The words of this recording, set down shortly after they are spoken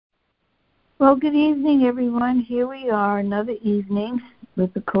Well, good evening, everyone. Here we are, another evening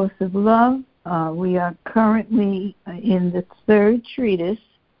with the Course of Love. We are currently in the third treatise,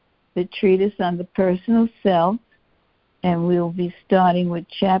 the treatise on the personal self, and we'll be starting with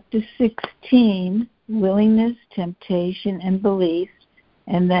Chapter 16, Willingness, Temptation, and Belief,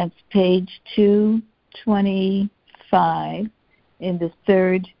 and that's page 225 in the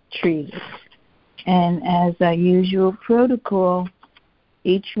third treatise. And as our usual protocol,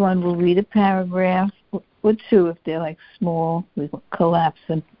 each one will read a paragraph or two if they're like small. We will collapse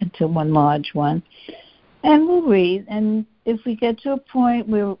them into one large one. And we'll read. And if we get to a point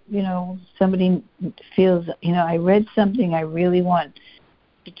where, somebody feels, I read something I really want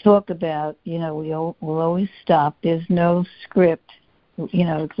to talk about, we'll always stop. There's no script.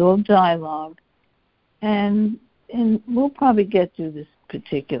 It's all dialogue. And we'll probably get through this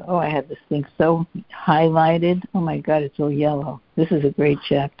particular. I had this thing so highlighted. Oh my God, it's all yellow. This is a great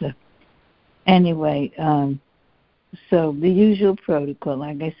chapter. Anyway, so the usual protocol,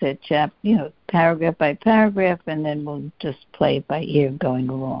 like I said, paragraph by paragraph, and then we'll just play it by ear going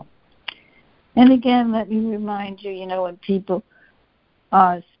along. And again, let me remind you, when people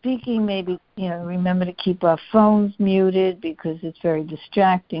are speaking, maybe, remember to keep our phones muted because it's very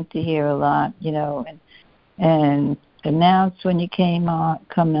distracting to hear a lot, and announce when you come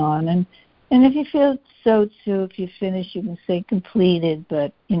on, and if you feel so too, if you finish, you can say completed,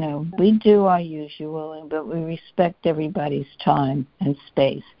 but we do our usual, but we respect everybody's time and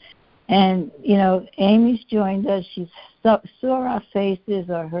space. And Amy's joined us. She saw our faces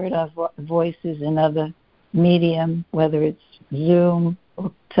or heard our voices in other medium, whether it's Zoom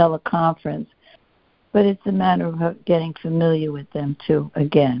or teleconference, but it's a matter of her getting familiar with them too,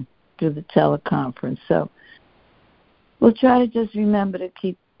 again, through the teleconference. So we'll try to just remember to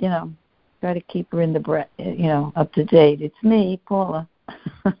keep, try to keep her in the, up to date. It's me, Paula.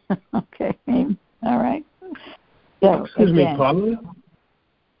 Okay, all right. So, excuse me, Paula?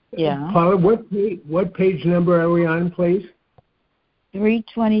 Yeah. Paula, what page number are we on, please?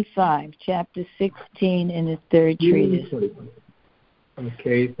 325, chapter 16 in the third treatise.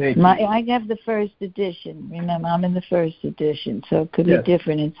 Okay, thank you. I have the first edition. Remember, I'm in the first edition, so it could be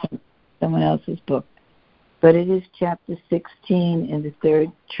different in someone else's book. But it is chapter 16 in the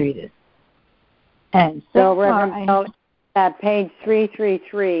third treatise. And so Reverend, at page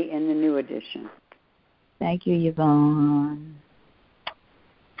 333 in the new edition. Thank you, Yvonne.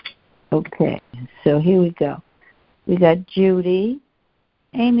 Okay, so here we go. We got Judy.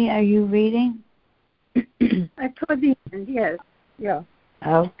 Amy, are you reading? I put the end, yes. Yeah.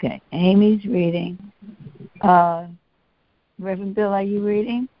 Okay, Amy's reading. Reverend Bill, are you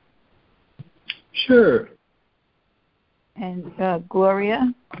reading? Sure. And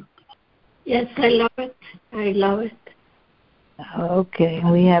Gloria? Yes, I love it. Okay,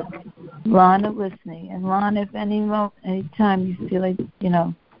 we have Lana listening. And Lana, if any time you feel like,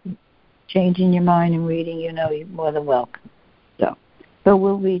 changing your mind and reading, you're more than welcome. So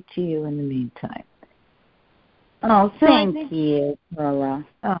we'll read to you in the meantime. Oh, thank you, Paula.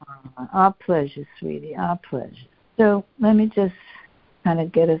 Our pleasure, sweetie, our pleasure. So let me just kind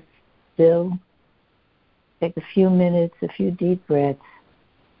of get us still. Take a few minutes, a few deep breaths.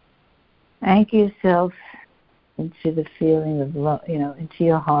 Anchor yourself into the feeling of love, into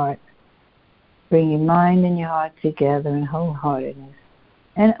your heart. Bring your mind and your heart together in wholeheartedness.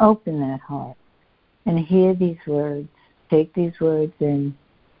 And open that heart. And hear these words. Take these words in.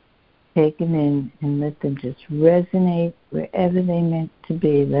 Take them in and let them just resonate wherever they meant to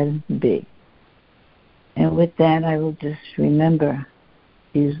be. Let them be. And with that, I will just remember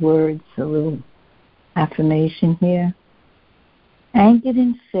these words, a little affirmation here. Anchored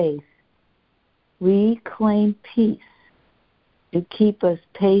in faith, we claim peace to keep us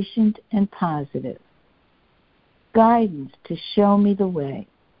patient and positive. Guidance to show me the way.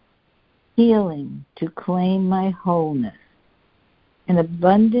 Healing to claim my wholeness. An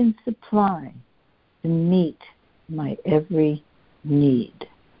abundant supply to meet my every need.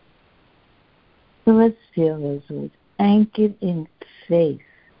 So let's feel those words. Anchored in faith.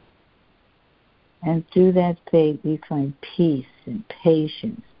 And through that faith, we find peace and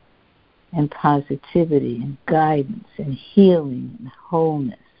patience and positivity and guidance and healing and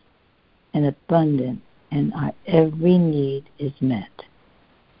wholeness and abundance, and our every need is met.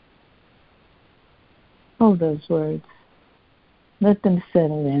 Hold those words. Let them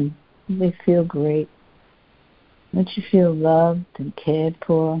settle in. They feel great. Let you feel loved and cared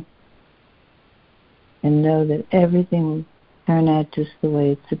for, and know that everything will turn out just the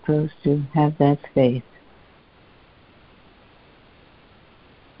way it's supposed to. Have that faith.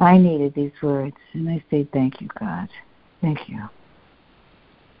 I needed these words, and I say thank you, God. Thank you.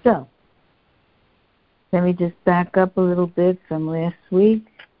 So, Let me just back up a little bit from last week,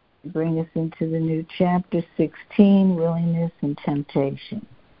 bring us into the new chapter 16, willingness and temptation.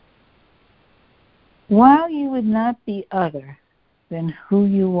 While you would not be other than who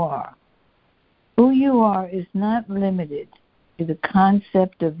you are is not limited to the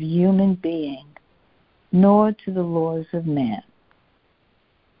concept of human being, nor to the laws of man.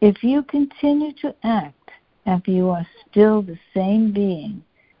 If you continue to act as you are still the same being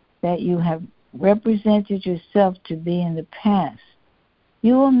that you have represented yourself to be in the past,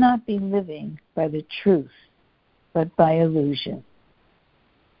 you will not be living by the truth, but by illusion.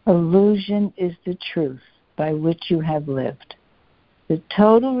 Illusion is the truth by which you have lived. The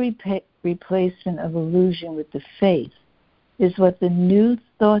total replacement of illusion with the faith is what the new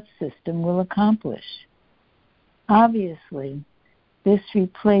thought system will accomplish. Obviously, this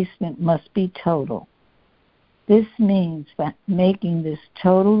replacement must be total. This means that making this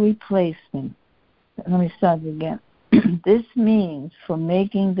total replacement, let me start again. This means for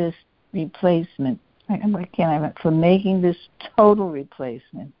making this replacement, for making this total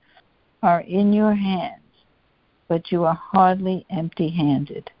replacement are in your hands, but you are hardly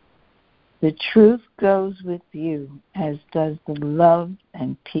empty-handed. The truth goes with you, as does the love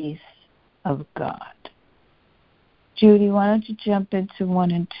and peace of God. Judy, why don't you jump into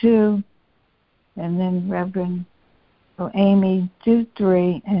 1 and 2, and then Reverend Amy, do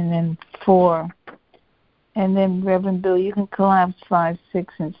 3, and then 4. And then Reverend Bill, you can collapse 5,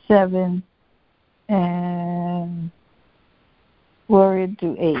 6, and 7, and Gloria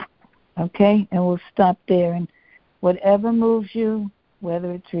do 8. Okay? And we'll stop there. And whatever moves you,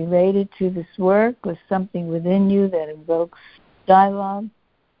 whether it's related to this work or something within you that invokes dialogue,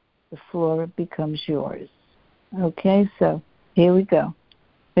 the floor becomes yours. Okay? So here we go.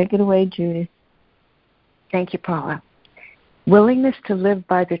 Take it away, Judy. Thank you, Paula. Willingness to live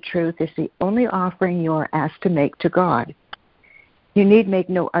by the truth is the only offering you are asked to make to God. You need make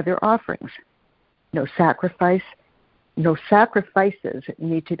no other offerings. No sacrifices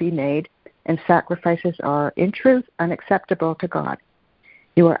need to be made, and sacrifices are, in truth, unacceptable to God.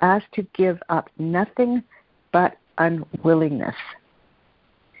 You are asked to give up nothing but unwillingness.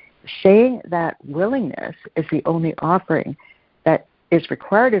 Saying that willingness is the only offering that is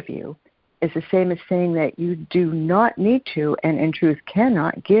required of you is the same as saying that you do not need to and in truth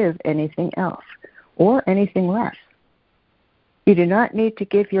cannot give anything else or anything less. You do not need to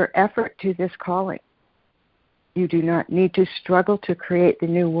give your effort to this calling. You do not need to struggle to create the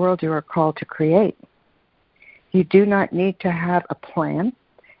new world you are called to create. You do not need to have a plan,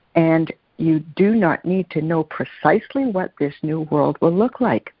 and you do not need to know precisely what this new world will look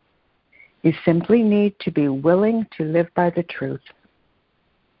like. You simply need to be willing to live by the truth.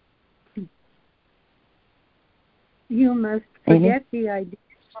 You must forget the idea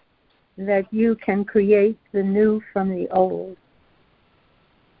that you can create the new from the old.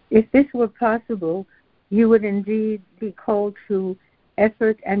 If this were possible, you would indeed be called to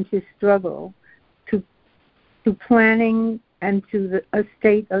effort and to struggle, to planning and to a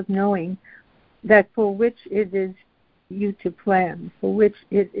state of knowing that for which it is you to plan, for which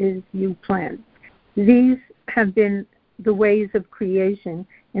it is you plan. These have been the ways of creation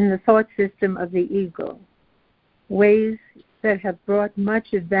in the thought system of the ego, ways that have brought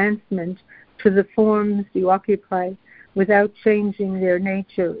much advancement to the forms you occupy without changing their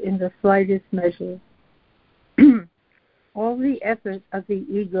nature in the slightest measure. All the effort of the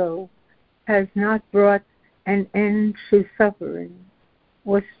ego has not brought an end to suffering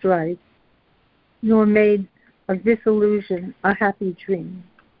or strife, nor made of disillusion a happy dream.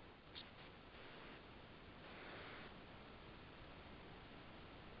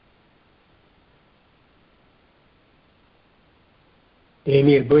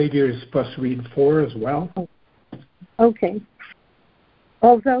 Amy, I believe you're supposed to read 4 as well. Okay.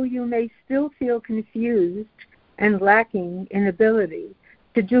 Although you may still feel confused and lacking in ability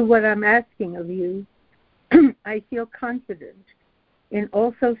to do what I'm asking of you, I feel confident in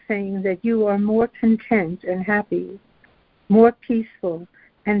also saying that you are more content and happy, more peaceful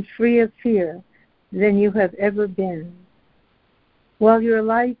and free of fear than you have ever been. While your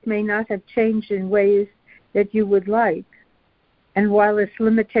life may not have changed in ways that you would like, and while its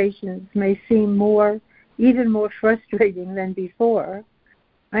limitations may seem even more frustrating than before,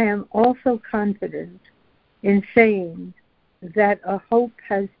 I am also confident in saying that a hope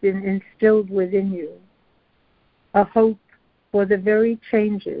has been instilled within you, a hope for the very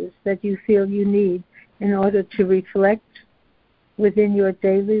changes that you feel you need in order to reflect within your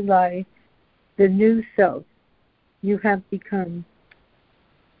daily life the new self you have become.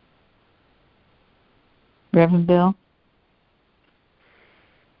 Reverend Bill?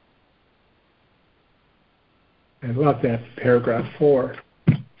 I love that paragraph 4.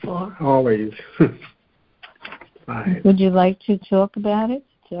 4. Always. 5. Would you like to talk about it?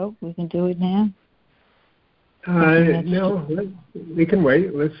 So we can do it now. No, we can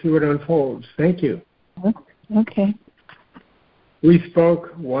wait. Let's see what unfolds. Thank you. Okay. We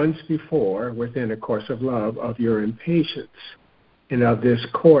spoke once before within A Course of Love of your impatience and of this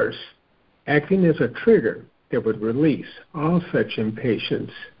course acting as a trigger that would release all such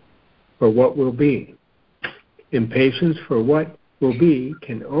impatience for what will be. Impatience for what will be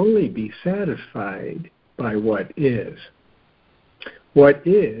can only be satisfied by what is. What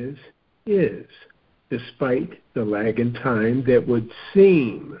is, despite the lag in time that would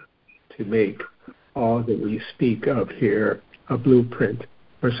seem to make all that we speak of here a blueprint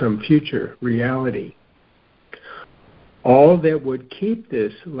for some future reality. All that would keep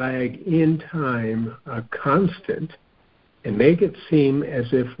this lag in time a constant and make it seem as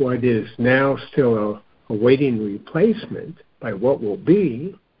if what is now still awaiting replacement by what will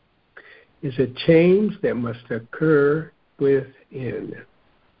be is a change that must occur within.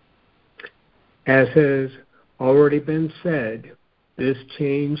 As has already been said, this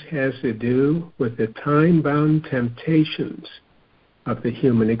change has to do with the time-bound temptations of the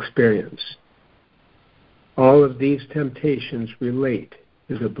human experience. All of these temptations relate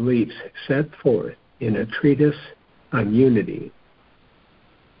to the beliefs set forth in a treatise on unity.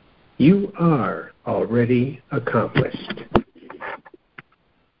 You are already accomplished.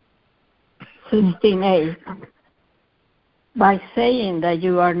 16a. By saying that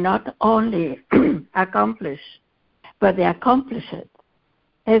you are not only accomplished, but the accomplished,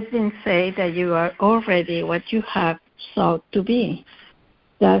 has been said that you are already what you have sought to be.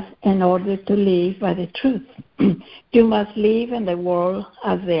 Thus, in order to live by the truth, you must live in the world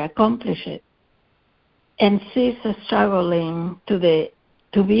as the accomplished, and cease struggling to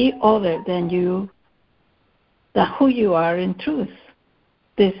be other than you, who you are in truth.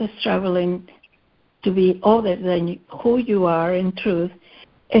 This struggling to be other than who you are in truth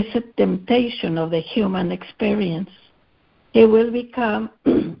is a temptation of the human experience. It will become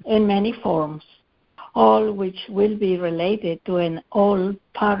in many forms, all which will be related to an old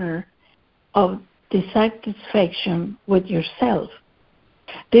pattern of dissatisfaction with yourself.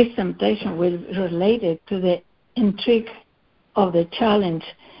 This temptation will be related to the intrigue of the challenge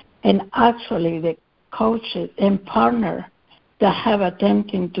and actually the coaches and partner that have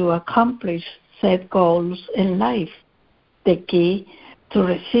attempting to accomplish set goals in life. The key to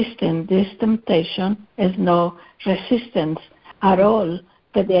resisting this temptation is no resistance at all,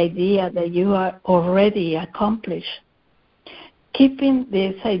 but the idea that you are already accomplished. Keeping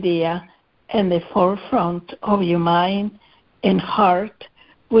this idea in the forefront of your mind and heart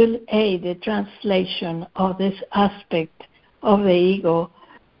will aid the translation of this aspect of the ego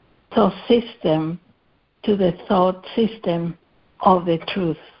thought system to the thought system of the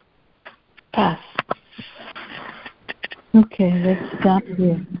truth. Pass. Okay, let's stop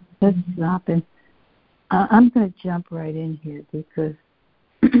here. Let's stop. And I'm going to jump right in here because...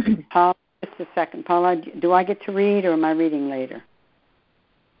 Paula, just a second. Paula, do I get to read or am I reading later?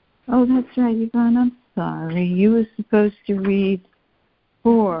 Oh, that's right, Yvonne. I'm sorry. You were supposed to read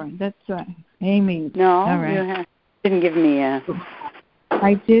 4. That's right. Amy. No, all right. You didn't give me a...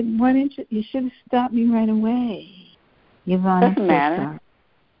 I did. Why didn't you? You should have stopped me right away. Yvonne, doesn't matter.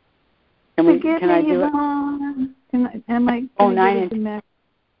 Sorry. Can I do Yvonne. It? Am I? 9 and 10.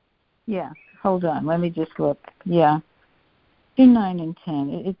 Yeah. Hold on. Let me just look. Yeah. Do 9 and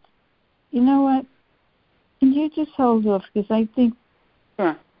 10. It's. You know what? Can you just hold off because I think.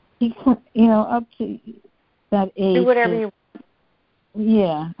 Sure. Up to that age. Do whatever you want.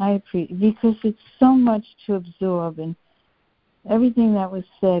 Yeah, I appreciate because it's so much to absorb and everything that was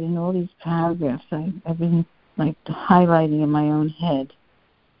said in all these paragraphs. I've been like highlighting in my own head.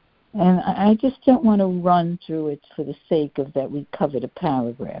 And I just don't want to run through it for the sake of that we covered a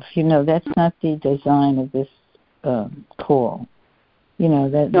paragraph. That's not the design of this call. No,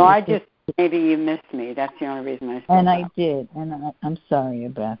 maybe you missed me. That's the only reason I spoke And up. I did, and I'm sorry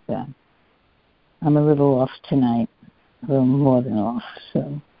about that. I'm a little off tonight, a little more than off.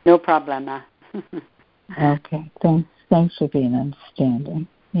 So no problema. Okay, thanks for being understanding.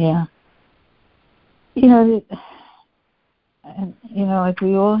 Yeah. Like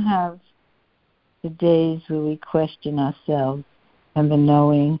we all have the days where we question ourselves and the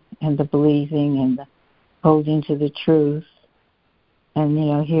knowing and the believing and the holding to the truth and,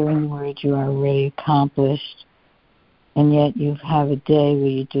 hearing the words you are already accomplished, and yet you have a day where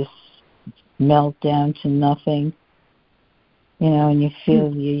you just melt down to nothing, and you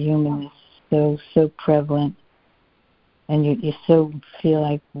feel your humanness so prevalent, and you so feel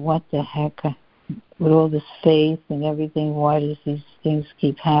like, what the heck, with all this faith and everything, why does these things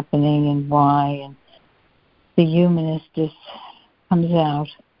keep happening and why? And the humanist just comes out,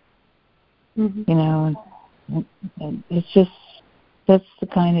 you know, and it's just, that's the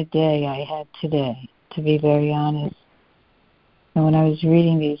kind of day I had today, to be very honest. And when I was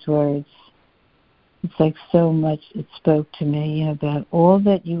reading these words, it's like so much it spoke to me, you know, about all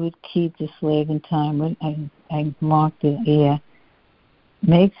that you would keep this lag in time. I marked it here.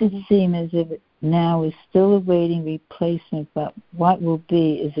 Makes it seem as if it now is still awaiting replacement, but what will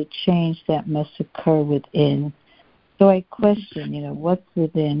be is a change that must occur within. So I question, you know, what's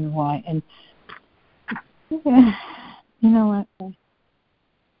within, why, and you know what?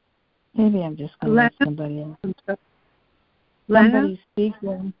 Maybe I'm just going to let somebody else. Somebody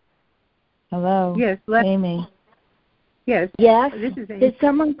speaking. Hello. Yes, Amy. Yes. Yes. This is Amy. Did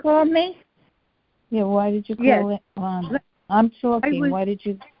someone call me? Yeah. Why did you call it on? I'm talking. Why did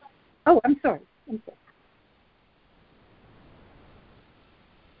you? Oh, I'm sorry.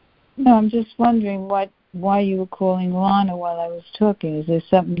 No, I'm just wondering why you were calling Lana while I was talking. Is there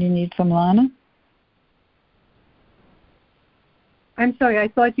something you need from Lana? I'm sorry. I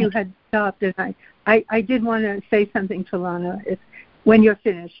thought you had stopped, and I did want to say something to Lana when you're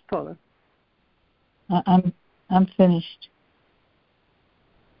finished, Paula. I'm finished.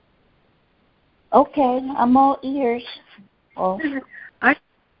 Okay, I'm all ears. Oh.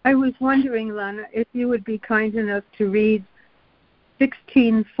 I was wondering, Lana, if you would be kind enough to read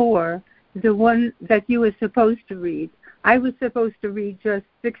 16:4, the one that you were supposed to read. I was supposed to read just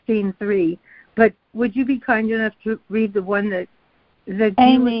 16:3, but would you be kind enough to read the one that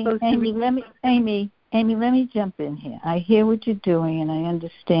Amy, you were supposed to read? Amy, let me jump in here. I hear what you're doing, and I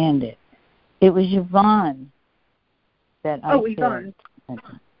understand it. It was Yvonne that I said. Yvonne.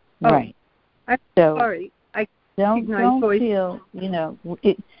 Right. I'm so sorry. I don't feel, you know,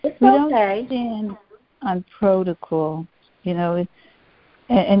 we don't stand on protocol, you know,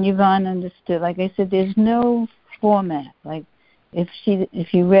 and Yvonne understood. Like I said, there's no format. Like if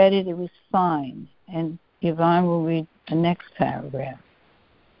you read it, it was fine, and Yvonne will read the next paragraph.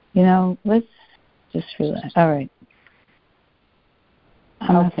 You know, let's just relax. All right.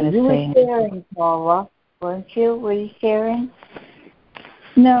 I'm not going to say anything. You were sharing, Paula, weren't you? Were you sharing?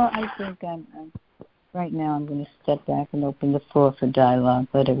 No, I think I'm right now I'm going to step back and open the floor for dialogue.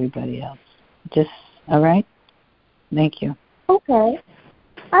 Let everybody else. All right? Thank you. Okay.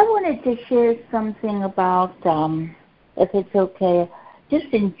 I wanted to share something about, if it's okay, just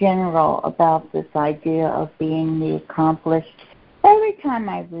in general about this idea of being the accomplished. Every time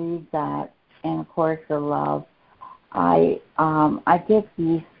I read that in A Course of Love, I get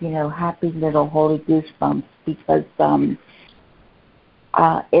these, you know, happy little holy goosebumps because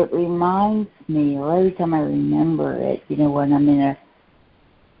it reminds me, or every time I remember it, you know, when I'm in a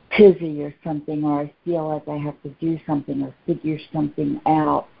tizzy or something, or I feel like I have to do something or figure something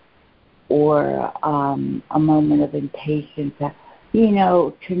out, or a moment of impatience, you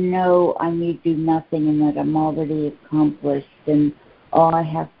know, to know I need do nothing and that I'm already accomplished and all I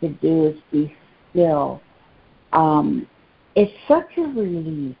have to do is be still. It's such a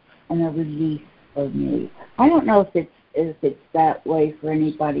relief and a release for me. I don't know if it's that way for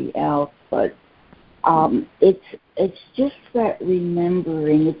anybody else, but it's just that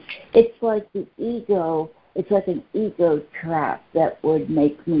remembering. It's like the ego. It's like an ego trap that would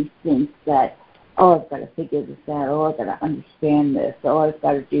make me think that, oh, I've got to figure this out. Oh, I've got to understand this. Oh, I've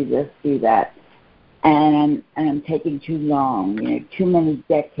got to do this, do that. And I'm taking too long. You know, too many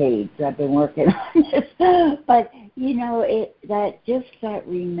decades I've been working on this. But you know, that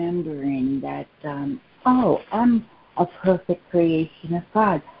remembering that, oh, I'm a perfect creation of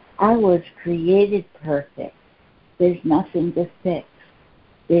God. I was created perfect. There's nothing to fix.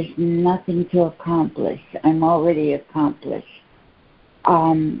 There's nothing to accomplish. I'm already accomplished.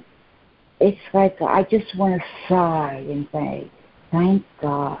 It's like I just want to sigh and say, thank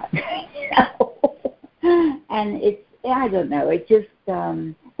God. And I don't know, it just,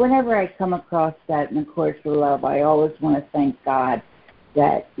 whenever I come across that in A Course of Love, I always want to thank God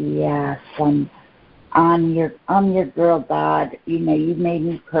that, yes, I'm your girl, God. You know, you made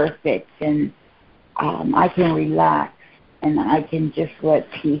me perfect, and I can relax, and I can just let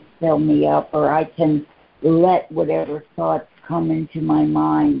peace fill me up, or I can let whatever thoughts come into my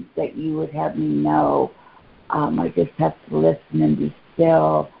mind that you would have me know. I just have to listen and be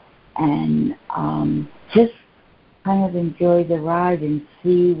still and just kind of enjoy the ride and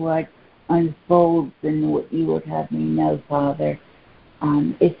see what unfolds and what you would have me know, Father.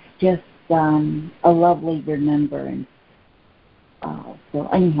 It's just a lovely remembrance. So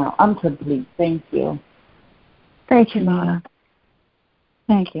anyhow, I'm complete. Thank you. Thank you, Lana.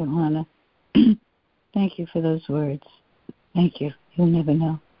 Thank you, Lana. Thank you for those words. Thank you. You'll never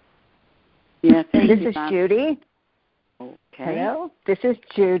know. Yeah, this is Judy. Okay. Hello, this is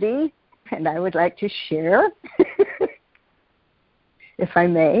Judy, and I would like to share, if I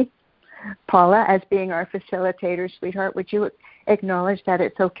may. Paula, as being our facilitator, sweetheart, would you acknowledge that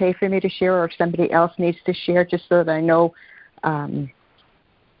it's okay for me to share, or if somebody else needs to share, just so that I know,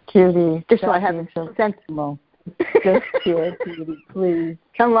 Judy, just so I have a sense. Just share, Judy, please.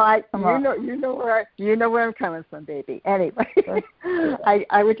 Come on, You know where I'm coming from, baby. Anyway,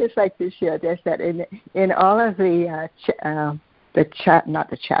 I would just like to share this, that in all of in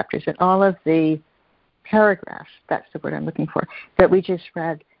all of the paragraphs, that's the word I'm looking for, that we just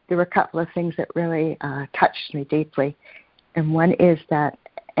read, there were a couple of things that really touched me deeply. And one is that,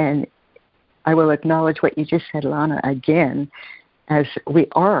 and I will acknowledge what you just said, Lana, again, as we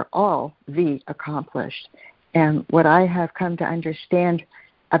are all the accomplished. And what I have come to understand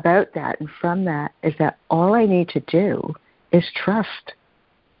about that and from that is that all I need to do is trust.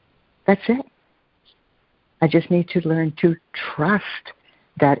 That's it. I just need to learn to trust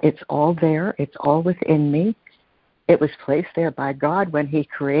that it's all there, it's all within me. It was placed there by God when He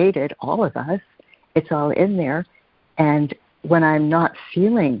created all of us. It's all in there. And when I'm not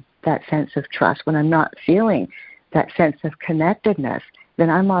feeling that sense of trust, when I'm not feeling that sense of connectedness, then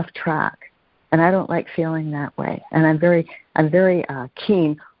I'm off track. And I don't like feeling that way. And I'm very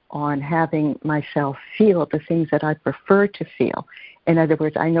keen on having myself feel the things that I prefer to feel. In other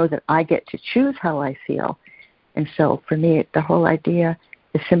words, I know that I get to choose how I feel. And so for me, the whole idea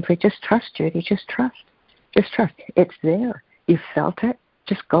is simply just trust, Judy. Just trust. Just trust. It's there. You felt it.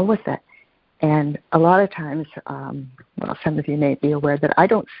 Just go with it. And a lot of times, some of you may be aware that I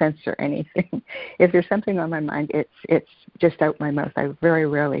don't censor anything. If there's something on my mind, it's just out my mouth. I very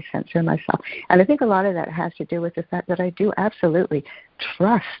rarely censor myself. And I think a lot of that has to do with the fact that I do absolutely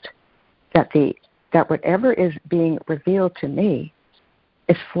trust that whatever is being revealed to me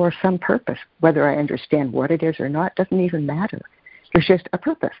is for some purpose. Whether I understand what it is or not doesn't even matter. There's just a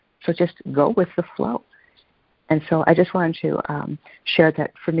purpose. So just go with the flow. And so I just wanted to share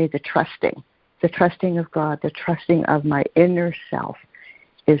that for me, the trusting of God, the trusting of my inner self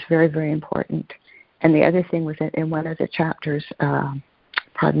is very, very important. And the other thing was that in one of the chapters, one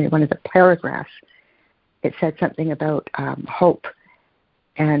of the paragraphs, it said something about hope.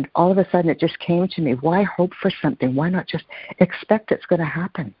 And all of a sudden it just came to me, why hope for something? Why not just expect it's going to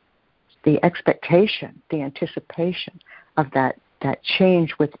happen? The expectation, the anticipation of that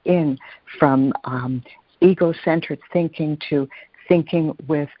change within from ego-centered thinking to thinking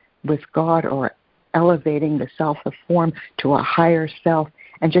with God, or elevating the self of form to a higher self,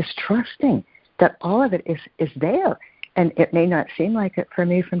 and just trusting that all of it is there. And it may not seem like it for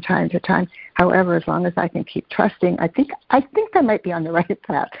me from time to time. However, as long as I can keep trusting, I think I might be on the right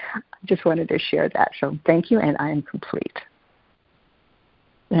path. I just wanted to share that. So thank you, and I am complete.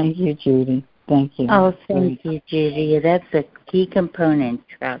 Thank you, Judy. Thank you. Oh, thank you, Judy. That's a key component,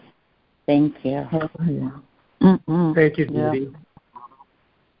 trust. Thank you. Thank you, Judy. Yeah.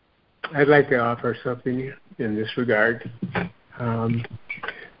 I'd like to offer something in this regard. I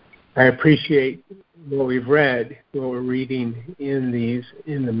appreciate what we've read, what we're reading in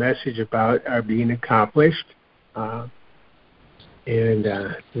the message about our being accomplished, and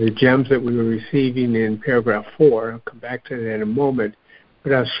the gems that we were receiving in paragraph 4. I'll come back to that in a moment,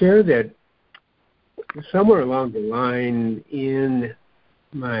 but I'll share that somewhere along the line in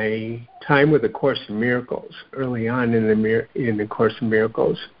my time with the Course in Miracles, early on in the Course in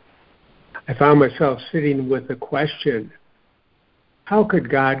Miracles, I found myself sitting with the question, how could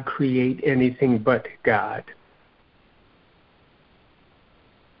God create anything but God?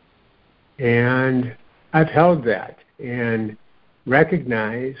 And I've held that and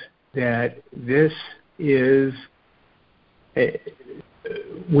recognize that this is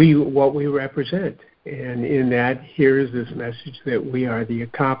what we represent. And in that, here is this message that we are the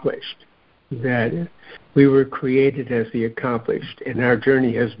accomplished, that we were created as the accomplished. And our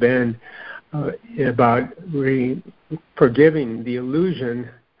journey has been about forgiving the illusion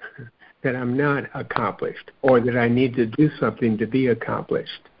that I'm not accomplished or that I need to do something to be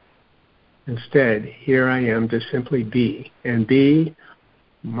accomplished. Instead, here I am to simply be, and be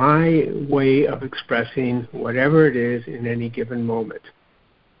my way of expressing whatever it is in any given moment.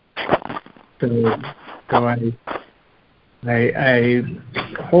 So I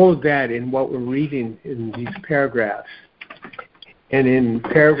hold that in what we're reading in these paragraphs. And in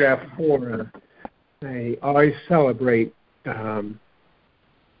paragraph 4, I always celebrate that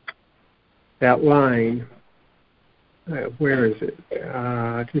line. Where is it?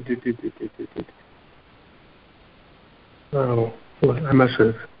 I must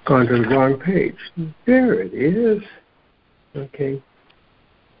have gone to the wrong page. There it is. Okay.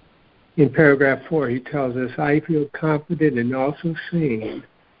 In paragraph 4, he tells us, I feel confident in also saying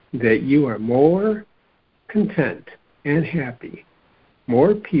that you are more content and happy,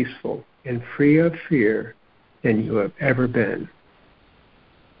 more peaceful and free of fear than you have ever been.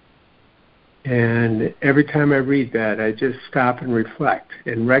 And every time I read that, I just stop and reflect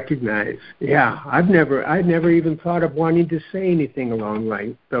and recognize, I'd never even thought of wanting to say anything along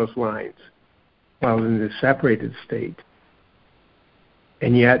those lines while in the separated state.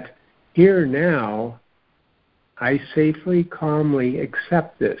 And yet, here now, I safely, calmly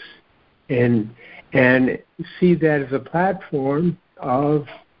accept this and see that as a platform of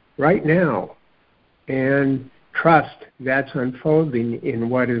right now and trust that's unfolding in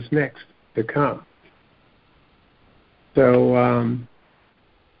what is next to come. So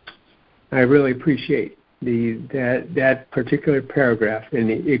I really appreciate that particular paragraph, and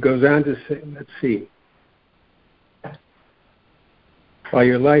it goes on to say, let's see, while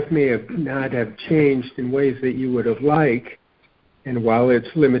your life may not have changed in ways that you would have liked, and while its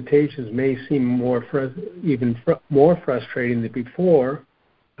limitations may seem even more frustrating than before,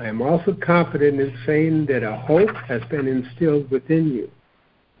 I am also confident in saying that a hope has been instilled within you,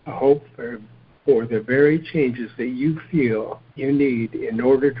 a hope for the very changes that you feel you need in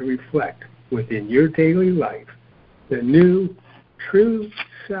order to reflect within your daily life the new, true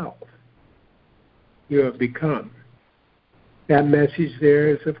self you have become. That message there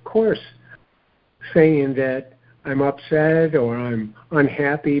is, of course, saying that I'm upset or I'm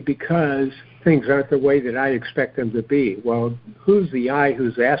unhappy because things aren't the way that I expect them to be. Well, who's the I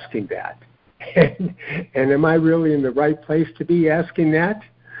who's asking that? And am I really in the right place to be asking that?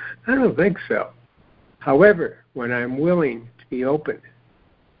 I don't think so. However, when I'm willing to be open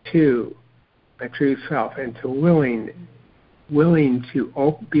to my true self and to willing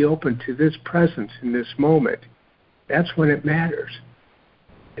to be open to this presence in this moment, that's when it matters.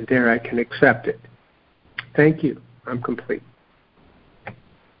 And there I can accept it. Thank you. I'm complete.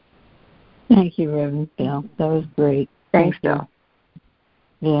 Thank you, Reverend Bill. That was great. Thanks, Bill.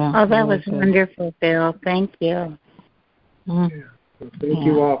 Yeah. Oh, that was wonderful, Bill. Thank you. Yeah. Well, thank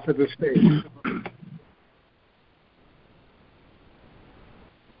you all for the space.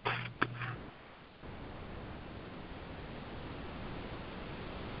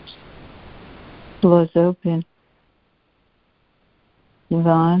 Floor's open.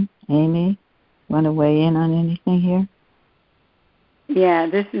 Yvonne, Amy, want to weigh in on anything here? Yeah,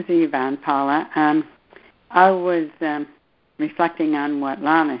 this is Yvonne, Paula. I was reflecting on what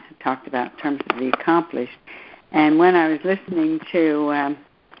Lana had talked about in terms of the accomplished. And when I was listening to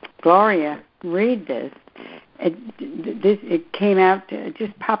Gloria read this, it came out, it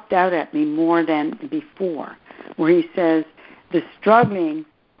just popped out at me more than before, where he says the struggling,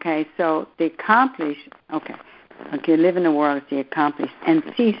 okay, so the accomplished, okay, live in the world as the accomplished, and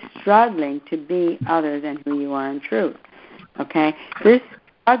cease struggling to be other than who you are in truth. Okay? This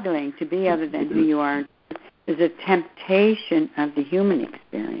struggling to be other than who you are in truth is a temptation of the human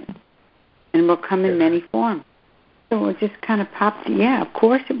experience, and will come in many forms. So it just kind of popped, of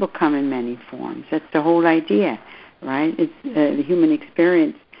course it will come in many forms. That's the whole idea, right? It's the human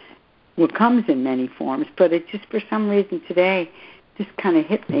experience comes in many forms, but it just, for some reason today, just kind of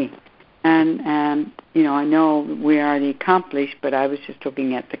hit me. And, I know we are the accomplished, but I was just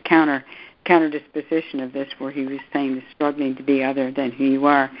looking at the counter disposition of this, where he was saying the struggling to be other than who you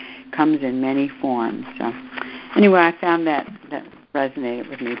are comes in many forms. So anyway, I found that resonated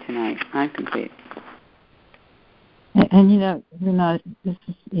with me tonight. I'm complete. And this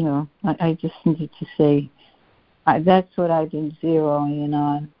is, I just needed to say, that's what I've been zeroing in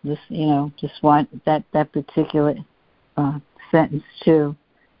on. This, just want that particular sentence too,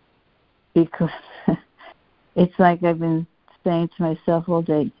 because it's like I've been saying to myself all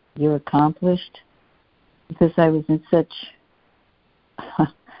day, you're accomplished, because I was in such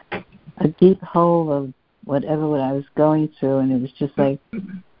a deep hole of what I was going through, and it was just like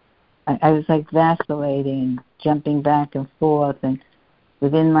I was like vacillating and jumping back and forth, and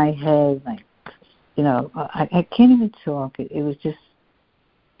within my head, like, I can't even talk. It was just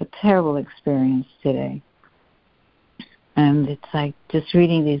a terrible experience today. And it's like, just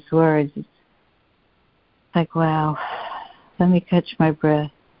reading these words, it's like, wow, let me catch my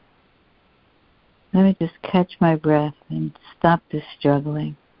breath. Let me just catch my breath and stop this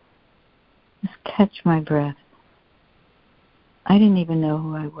struggling. Just catch my breath. I didn't even know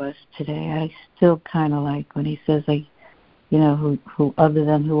who I was today. I still kind of like when he says, like, who other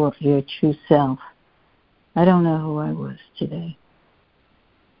than who your true self. I don't know who I was today.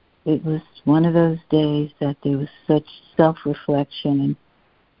 It was one of those days that there was such self-reflection, and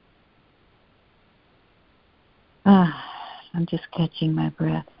I'm just catching my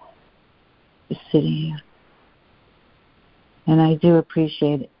breath, just sitting here. And I do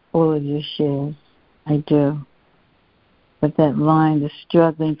appreciate all of your shares. I do. But that line, the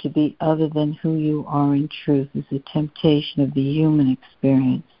struggling to be other than who you are in truth, is a temptation of the human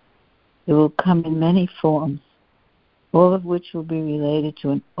experience. It will come in many forms, all of which will be related to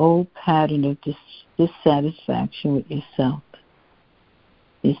an old pattern of dissatisfaction with yourself.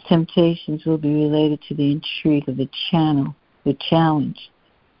 These temptations will be related to the intrigue of the challenge,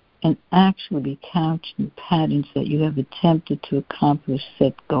 and actually be couched in patterns that you have attempted to accomplish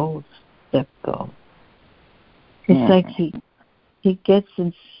set goals. It's like he gets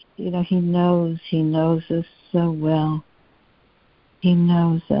in, he knows us so well. He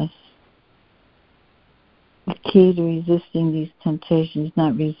knows us. The key to resisting these temptations is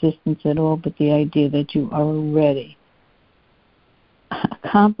not resistance at all, but the idea that you are already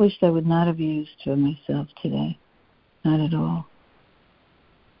accomplished. I would not have used for myself today. Not at all.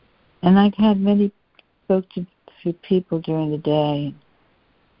 And I've had spoke to a few people during the day,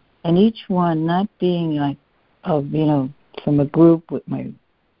 and each one not being like, from a group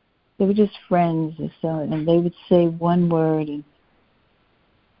they were just friends or so, and they would say one word,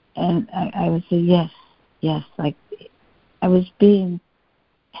 and I would say yes, like I was being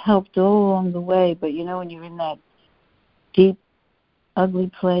helped all along the way, but when you're in that deep, ugly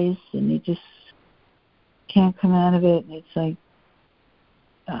place and you just can't come out of it, it's like,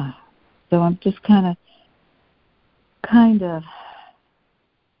 so I'm just kind of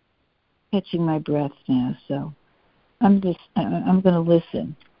catching my breath now. So I'm going to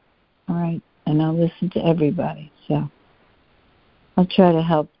listen, all right, and I'll listen to everybody. So I'll try to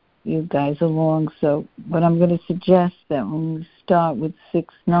help you guys along. So, but I'm going to suggest that when we start with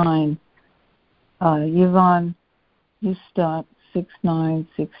 6-9, Yvonne, you start 6-9,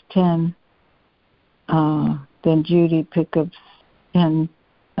 6-10. Then Judy pick up 10,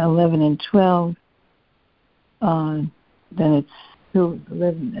 11, and 12. Then it's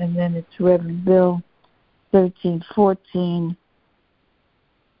 11, and then it's Reverend Bill, 13, 14,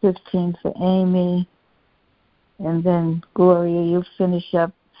 15 for Amy, and then Gloria, you'll finish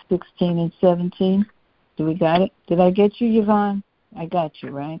up 16 and 17. Do we got it? Did I get you, Yvonne? I got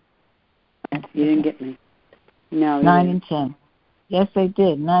you, right? You didn't get me. No. 9 and 10. Yes, I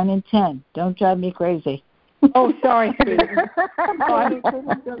did. 9 and 10. Don't drive me crazy. Oh, sorry. I'm trying to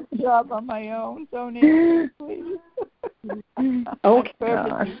finish the job on my own. Don't answer, please. Okay,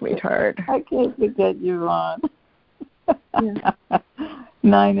 sweetheart. I can't forget you, Ron.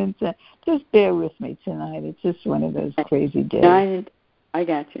 9 and 10. Just bear with me tonight. It's just one of those crazy days. 9 and 10. I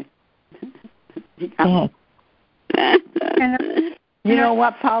got you. Go ahead. You know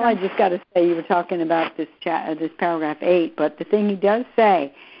what, Paul? I just got to say, you were talking about this paragraph 8, but the thing he does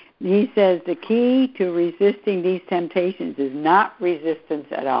say, he says the key to resisting these temptations is not resistance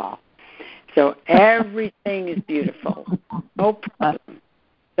at all. So everything is beautiful. No problem.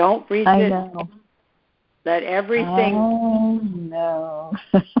 Don't resist. I know. Let everything. No.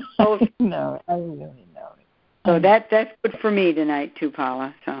 No, I really know. So that's good for me tonight too,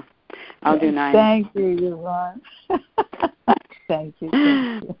 Paula. So I'll do 9. Thank you, Yvonne. Thank you.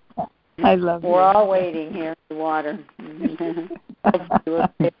 I love you. We're all waiting here in the water.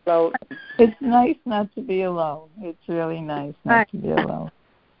 It's nice not to be alone. It's really nice not to be alone.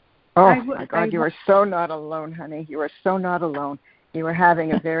 Oh, my God, you are so not alone, honey. You are so not alone. You are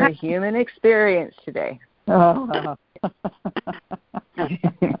having a very human experience today. Oh.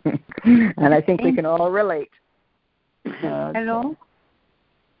 And I think we can all relate. Okay. Hello?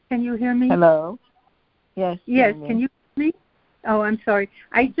 Can you hear me? Hello? Yes. Yes, can you hear me? Oh, I'm sorry.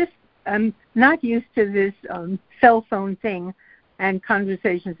 I'm not used to this cell phone thing and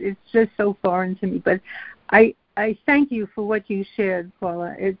conversations. It's just so foreign to me. But I thank you for what you shared,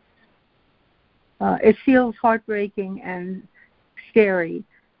 Paula. It feels heartbreaking and scary,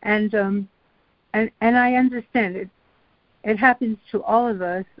 and I understand it. It happens to all of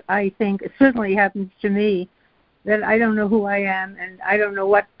us. I think it certainly happens to me that I don't know who I am and I don't know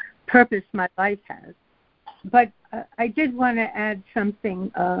what purpose my life has. But I did want to add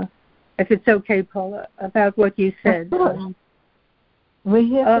something, if it's okay, Paula, about what you said. We're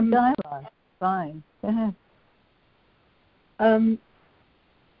here for dialogue. Fine. Go ahead.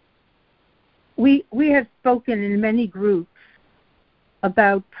 We have spoken in many groups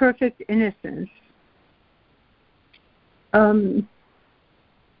about perfect innocence.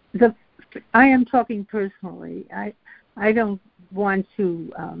 I am talking personally. I don't want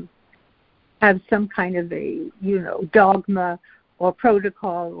to have some kind of a dogma or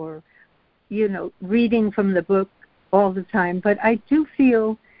protocol or reading from the book all the time. But I do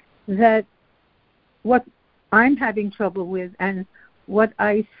feel that what I'm having trouble with, and what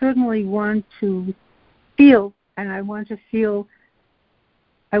I certainly want to feel, and I want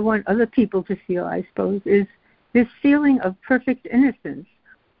other people to feel, I suppose, is this feeling of perfect innocence.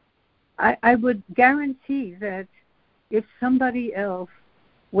 I would guarantee that if somebody else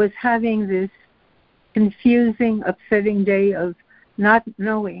was having this confusing, upsetting day of not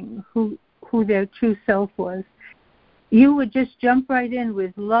knowing who their true self was, you would just jump right in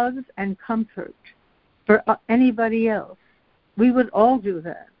with love and comfort for anybody else. We would all do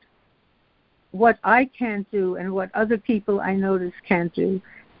that. What I can't do and what other people I notice can't do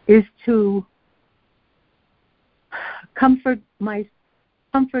is to comfort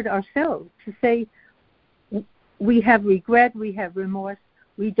ourselves, to say we have regret, we have remorse,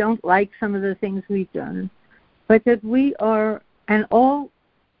 we don't like some of the things we've done, but that we are, and all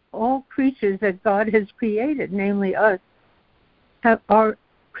creatures that God has created, namely us, are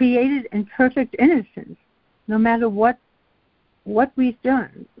created in perfect innocence, no matter what we've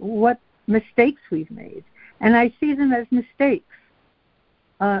done, what mistakes we've made. And I see them as mistakes.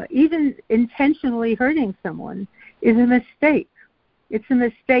 Even intentionally hurting someone is a mistake. It's a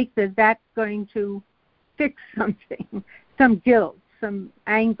mistake that's going to fix something, some guilt, some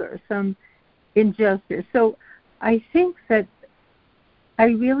anger, some injustice. So I think that I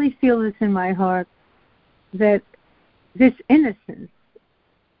really feel this in my heart, that this innocence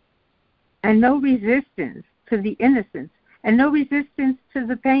and no resistance to the innocence, and no resistance to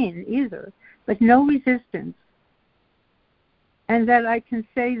the pain either, but no resistance. And that I can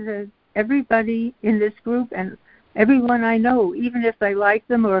say that everybody in this group and everyone I know, even if I like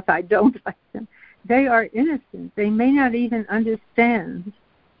them or if I don't like them, they are innocent. They may not even understand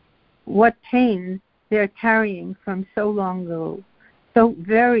what pain they're carrying from so long ago, so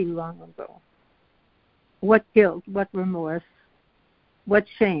very long ago. What guilt, what remorse, what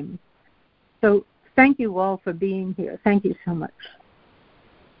shame. So thank you all for being here. Thank you so much.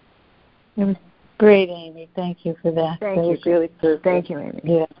 It was great, Amy. Thank you for that. Thank that you. Was really perfect. Thank you, Amy.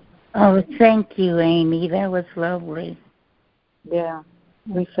 Yeah. Oh, thank you, Amy. That was lovely. Yeah,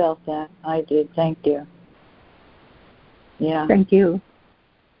 we felt that. I did. Thank you. Yeah. Thank you.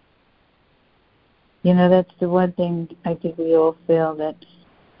 You know, that's the one thing I think we all feel, that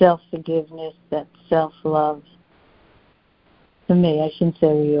self-forgiveness, that self-love. To me, I shouldn't say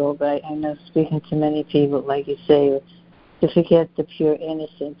we all, but I know speaking to many people, like you say, to forget the pure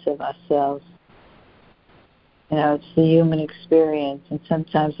innocence of ourselves. You know, it's the human experience, and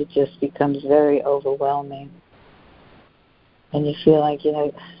sometimes it just becomes very overwhelming. And you feel like, you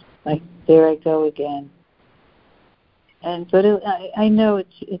know, like, there I go again. But I know it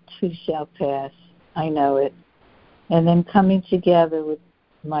too shall pass. I know it. And then coming together with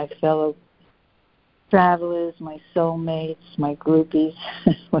my fellow travelers, my soulmates, my groupies,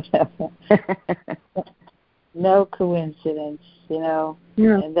 whatever. No coincidence, you know.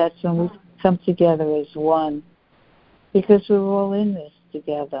 Yeah. And that's when we come together as one, because we're all in this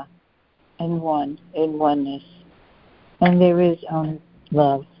together, in oneness. And there is only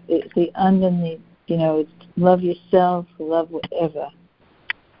love. The underneath, you know, it's love yourself, love whatever.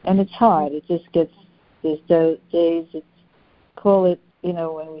 And it's hard. It just gets, there's those days, call it, you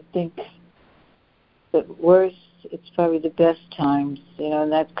know, when we think the worst, it's probably the best times, you know,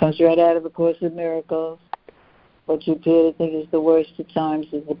 and that comes right out of A Course in Miracles. What you appear to think is the worst of times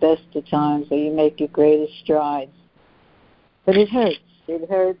is the best of times, or you make your greatest strides. But it hurts. It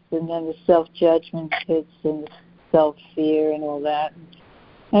hurts, and then the self-judgment hits, and the self-fear and all that.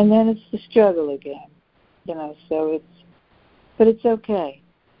 And then it's the struggle again, you know, but it's okay.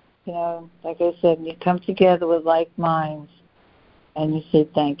 You know, like I said, you come together with like minds, and you say,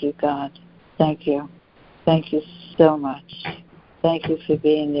 thank you, God. Thank you. Thank you so much. Thank you for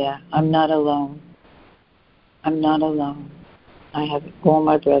being there. I'm not alone. I'm not alone. I have all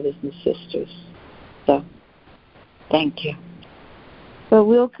my brothers and sisters. So, thank you. But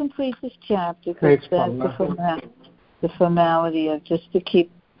we'll complete this chapter, because that's the formality of just to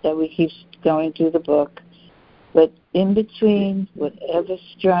keep going through the book. But in between, whatever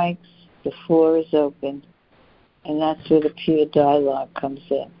strikes, the floor is open, and that's where the pure dialogue comes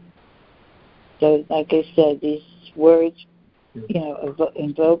in. So, like I said, these words, you know,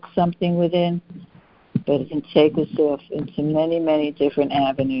 invoke something within, but it can take us off into many, many different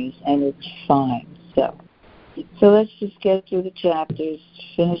avenues, and it's fine. So let's just get through the chapters,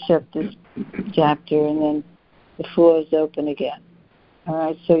 finish up this chapter, and then the floor is open again. All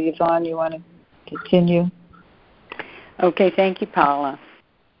right, so Yvonne, you want to continue? Okay, thank you, Paula.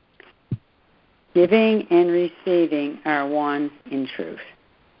 Giving and receiving are one in truth.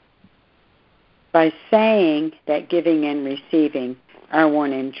 By saying that giving and receiving are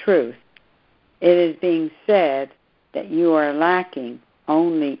one in truth, it is being said that you are lacking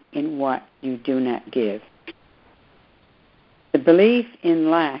only in what you do not give. The belief in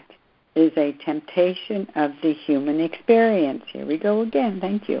lack is a temptation of the human experience. Here we go again.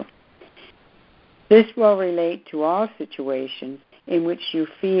 Thank you. This will relate to all situations in which you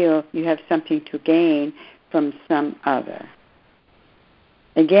feel you have something to gain from some other.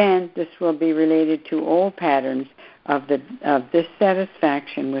 Again, this will be related to old patterns of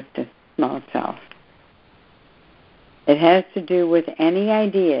dissatisfaction with the small self. It has to do with any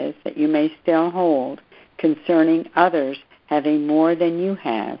ideas that you may still hold concerning others having more than you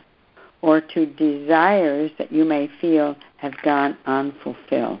have, or to desires that you may feel have gone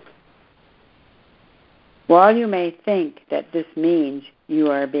unfulfilled. While you may think that this means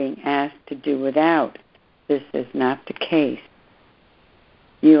you are being asked to do without, this is not the case.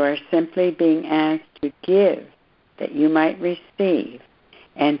 You are simply being asked to give that you might receive,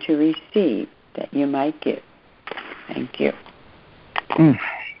 and to receive that you might give. Thank you.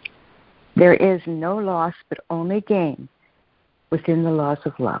 There is no loss but only gain within the laws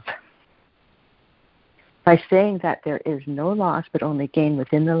of love. By saying that there is no loss but only gain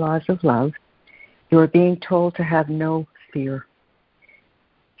within the laws of love, you are being told to have no fear.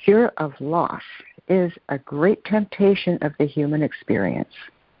 Fear of loss is a great temptation of the human experience.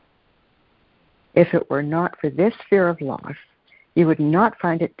 If it were not for this fear of loss, you would not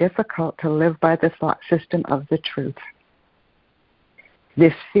find it difficult to live by the thought system of the truth.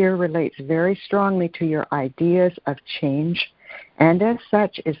 This fear relates very strongly to your ideas of change, and as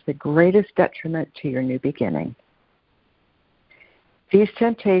such is the greatest detriment to your new beginning. These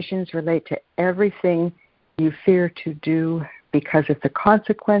temptations relate to everything you fear to do because of the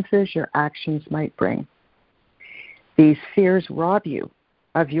consequences your actions might bring. These fears rob you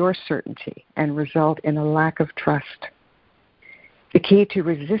of your certainty and result in a lack of trust. The key to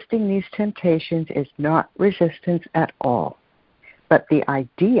resisting these temptations is not resistance at all, but the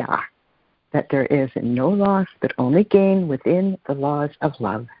idea that there is no loss but only gain within the laws of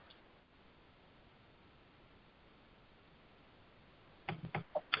love.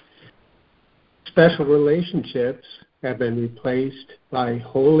 Special relationships have been replaced by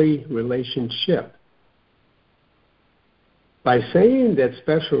holy relationship. By saying that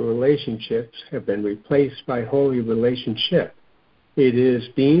special relationships have been replaced by holy relationship, it is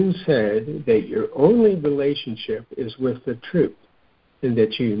being said that your only relationship is with the truth, and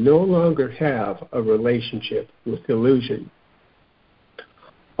that you no longer have a relationship with illusion.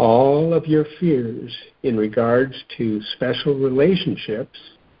 All of your fears in regards to special relationships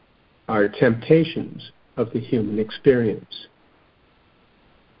are temptations of the human experience.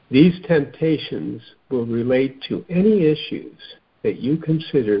 These temptations will relate to any issues that you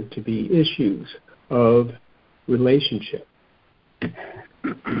consider to be issues of relationship.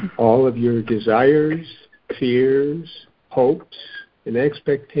 All of your desires, fears, hopes, and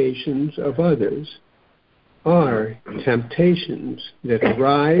expectations of others are temptations that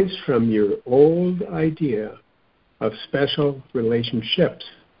arise from your old idea of special relationships.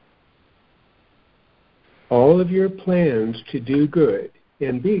 All of your plans to do good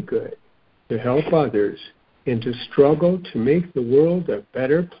and be good, to help others, and to struggle to make the world a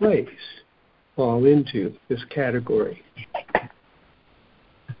better place fall into this category.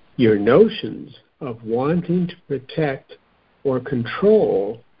 Your notions of wanting to protect or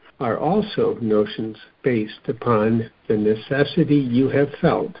control are also notions based upon the necessity you have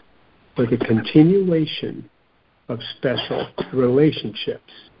felt for the continuation of special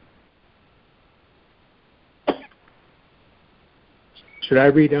relationships. Should I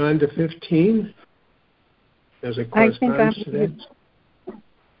read on to 15 as it corresponds to that?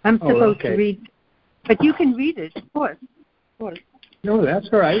 I'm supposed to read, but you can read it, of course. No, that's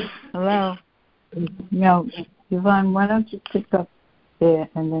all right. Hello. No, Yvonne, why don't you pick up there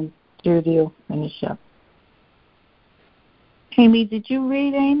and then Judy will finish up. Amy, did you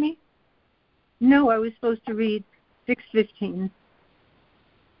read, Amy? No, I was supposed to read 6:15.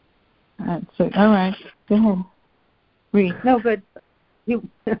 All right, go ahead. Read. No, but you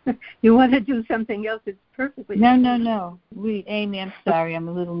you want to do something else? It's perfectly. No. Read, Amy. I'm sorry, I'm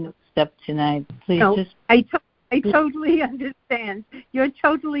a little mixed up tonight. Please, no, just. I totally understand. You're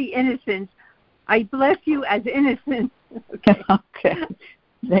totally innocent. I bless you as innocent. Okay.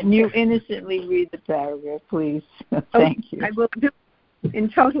 Then you innocently read the paragraph, please. Thank you. I will do in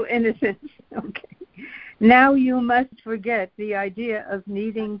total innocence. Okay. Now you must forget the idea of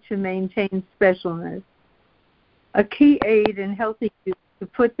needing to maintain specialness. A key aid in helping you to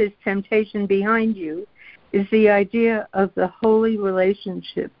put this temptation behind you is the idea of the holy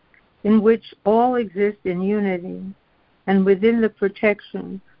relationship in which all exist in unity and within the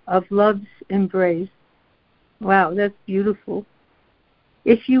protection of love's embrace. Wow, that's beautiful.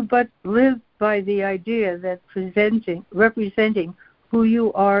 If you but live by the idea that representing who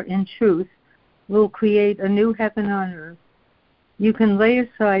you are in truth will create a new heaven on earth, you can lay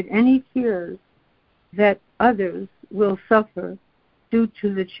aside any fears that others will suffer due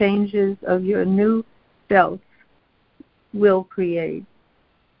to the changes of your new self will create.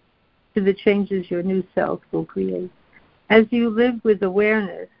 To the changes your new self will create. As you live with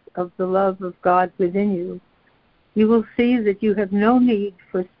awareness of the love of God within you, you will see that you have no need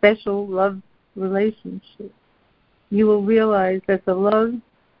for special love relationships. You will realize that the love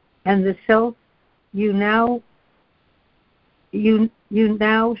and the self you now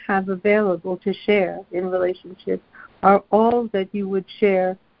have available to share in relationships are all that you would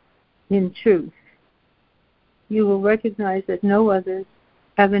share in truth. You will recognize that no others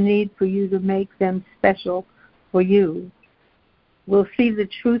have a need for you to make them special for you. Will see the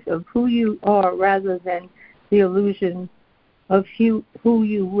truth of who you are rather than the illusion of who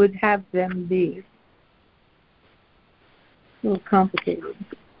you would have them be. A little complicated.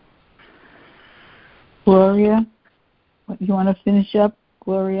 Gloria, you want to finish up,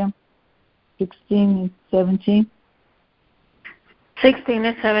 Gloria? 16 and 17? 16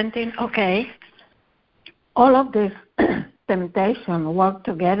 and 17, okay. All of this temptation work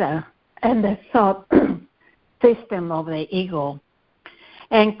together and the thought system of the ego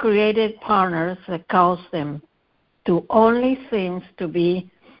and created partners that cause them to only seems to be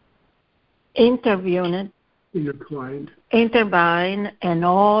intertwined, and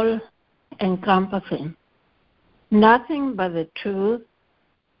all encompassing. Nothing but the truth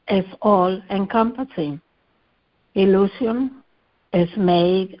is all encompassing. Illusion is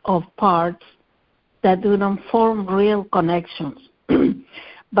made of parts that do not form real connections,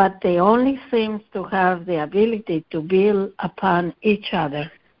 but they only seem to have the ability to build upon each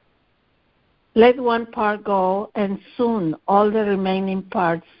other. Let one part go, and soon all the remaining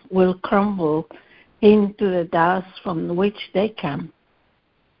parts will crumble into the dust from which they come.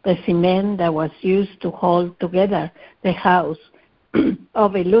 The cement that was used to hold together the house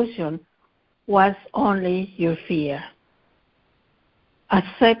of illusion was only your fear.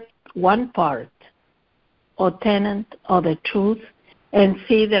 Accept one part or tenet of the truth and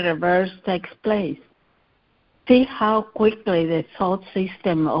see the reverse takes place. See how quickly the thought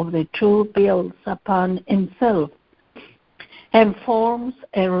system of the truth builds upon itself and forms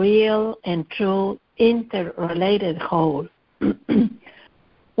a real and true interrelated whole.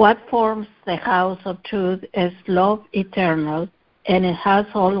 What forms the house of truth is love eternal, and it has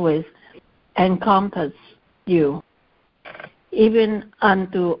always encompassed you, even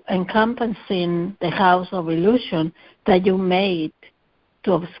unto encompassing the house of illusion that you made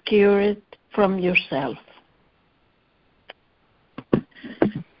to obscure it from yourself.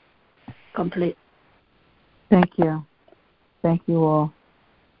 Complete. Thank you. Thank you all.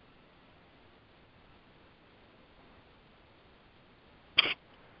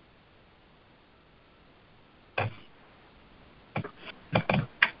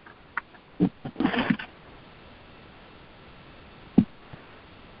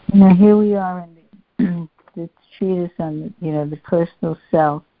 Now here we are in the treatise on the personal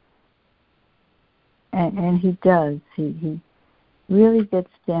self, and he does. He really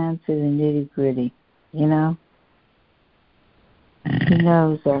gets down to the nitty gritty. He knows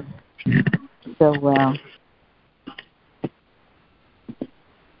us so well.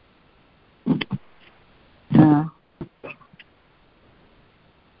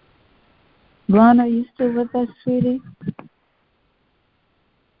 Ron, are you still with us, sweetie?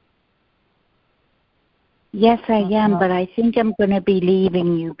 Yes, I am, but I think I'm going to be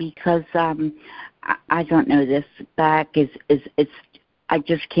leaving you because I don't know. This back is I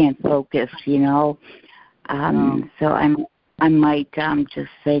just can't focus, So I might just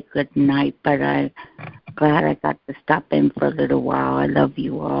say good night. But I'm glad I got to stop in for a little while. I love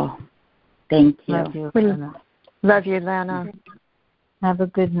you all. Thank you. Love you, Lana. Love you, Lana. Have a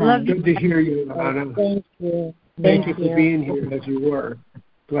good night. Good to hear you, Lana. Thank you. Thank you for being here as you were.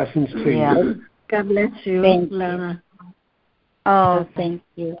 Blessings to you. God bless you, Thank Lana. Oh, thank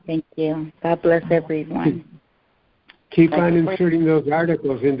you. Thank you. God bless everyone. Keep on inserting those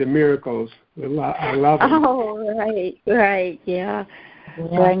articles into Miracles. I love them. Oh, right, yeah.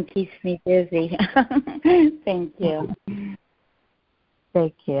 Glenn keeps me busy. Thank you.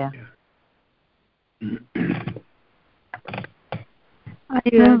 Take care. I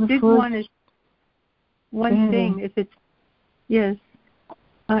did want to one thing. If it's yes,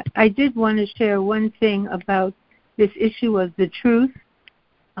 I did want to share one thing about this issue of the truth.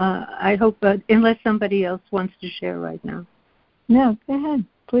 I hope, unless somebody else wants to share right now. No, go ahead.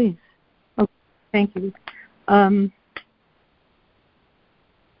 please. Oh, thank you.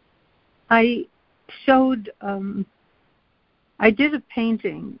 I showed, I did a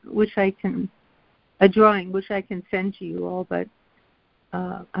painting, a drawing, which I can send to you all, but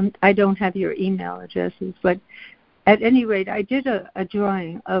I don't have your email addresses. But at any rate, I did a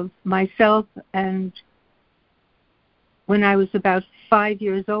drawing of myself and when I was about 5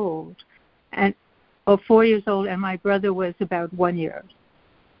 years old, or 4 years old, and my brother was about 1 year.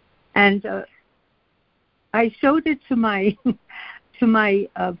 And I showed it to my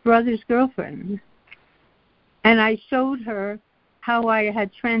brother's girlfriend, and I showed her how I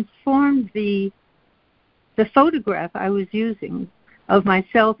had transformed the photograph I was using of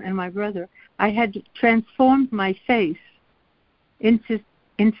myself and my brother. I had transformed my face into,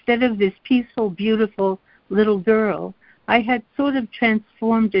 instead of this peaceful, beautiful little girl, I had sort of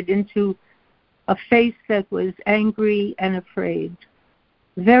transformed it into a face that was angry and afraid,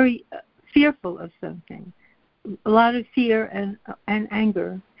 very fearful of something, a lot of fear and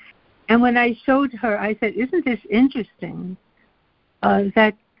anger. And when I showed her, I said, isn't this interesting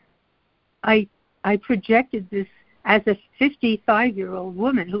that I projected this as a 55-year-old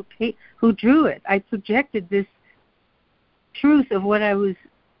woman who drew it. I projected this truth of what I was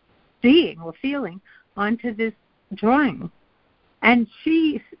seeing or feeling onto this drawing. And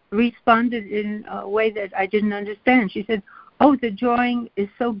she responded in a way that I didn't understand. She said, oh, the drawing is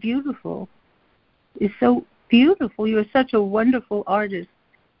so beautiful. It's so beautiful. You're such a wonderful artist.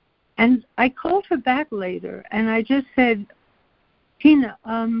 And I called her back later, and I just said, Tina,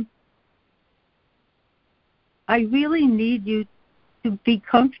 I really need you to be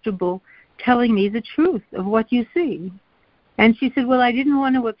comfortable telling me the truth of what you see. And she said, well, I didn't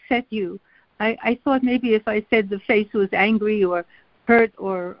want to upset you. I thought maybe if I said the face was angry or hurt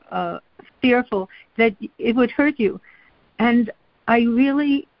or fearful, that it would hurt you. And I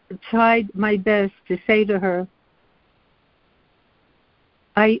really tried my best to say to her,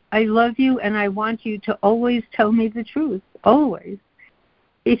 I love you, and I want you to always tell me the truth, always.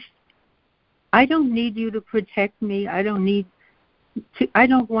 If I don't need you to protect me, I don't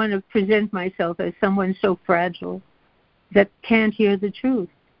want to present myself as someone so fragile that can't hear the truth.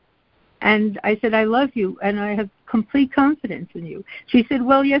 And I said, I love you, and I have complete confidence in you. She said,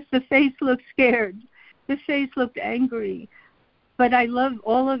 well, yes, the face looked scared. The face looked angry. But I love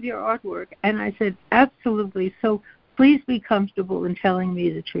all of your artwork. And I said, absolutely. So please be comfortable in telling me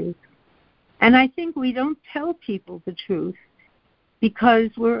the truth. And I think we don't tell people the truth because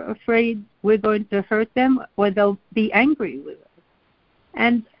we're afraid we're going to hurt them or they'll be angry with us.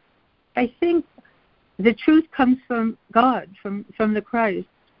 And I think the truth comes from God, from the Christ.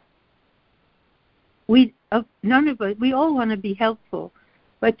 None of us, we all want to be helpful,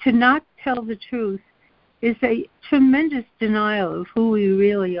 but to not tell the truth is a tremendous denial of who we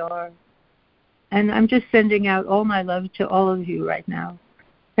really are. And I'm just sending out all my love to all of you right now.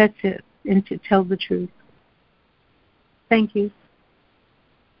 That's it, and to tell the truth. Thank you.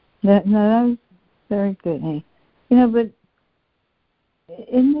 That was very good. Hey, but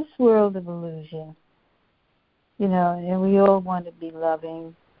in this world of illusion, and we all want to be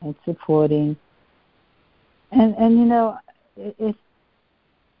loving and supporting. And if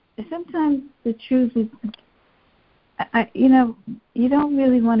sometimes the truth is, you don't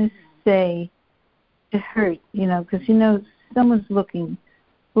really want to say to hurt, because someone's looking.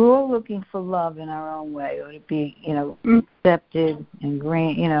 We're all looking for love in our own way, or to be, accepted and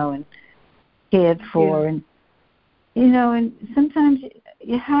and cared for, and and sometimes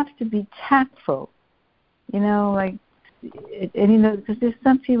you have to be tactful, because there's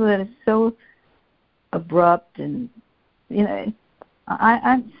some people that are so abrupt, and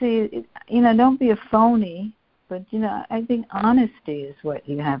I see, don't be a phony, but I think honesty is what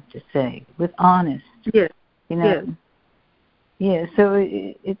you have to say, with honest. Yes. Yes. Yeah, so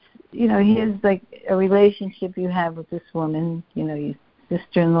it's here's like a relationship you have with this woman, your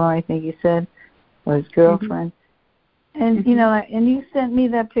sister-in-law, I think you said, or his girlfriend, and and you sent me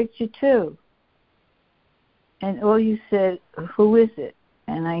that picture too, and all you said, who is it?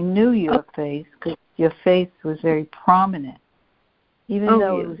 And I knew your face because your face was very prominent, even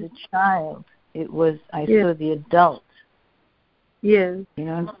though it was a child. It was I saw the adult. Yes. You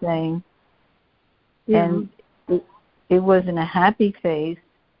know what I'm saying? Yeah. And it wasn't a happy face,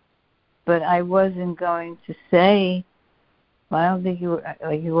 but I wasn't going to say, well, I don't think you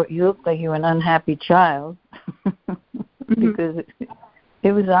looked like you were an unhappy child, because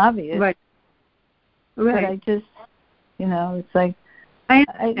it was obvious. Right. But I just, it's like, I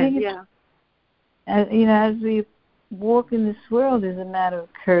think it's, as we walk in this world, is a matter of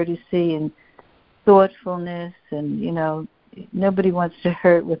courtesy and thoughtfulness, and nobody wants to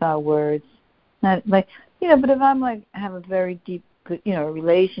hurt with our words. Not like, but if I'm like have a very deep,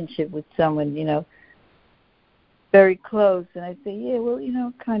 relationship with someone, very close, and I say, yeah, well,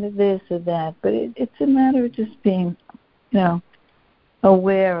 kind of this or that, but it's a matter of just being,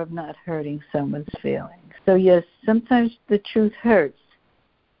 aware of not hurting someone's feelings. So yes, sometimes the truth hurts,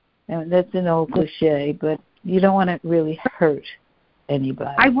 and that's an old cliche, but you don't want to really hurt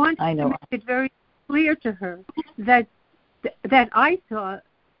anybody. I want to make it very clear to her that I thought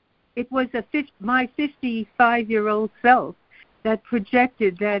it was my 55-year-old self that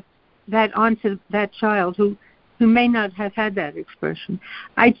projected that onto that child who may not have had that expression.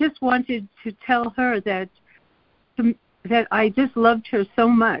 I just wanted to tell her that I just loved her so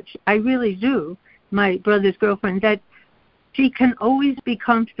much. I really do, my brother's girlfriend, that she can always be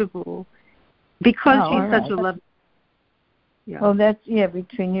comfortable because she's such a loving. Yeah. Well, that's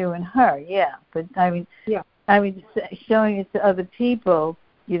between you and her, yeah. But showing it to other people,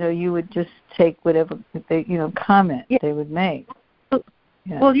 you would just take whatever they, comment they would make.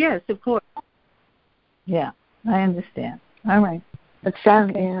 Yeah. Well, yes, of course. Yeah, I understand. All right. It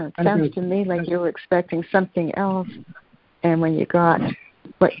sounds to me like you were expecting something else, and when you got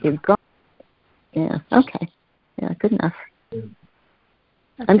what you got, okay, good enough.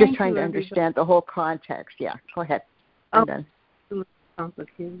 I'm just trying to understand the whole context. Yeah, go ahead. I'm done.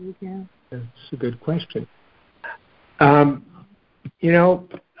 Complicated, yeah. That's a good question. For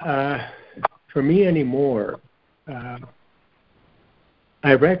me anymore,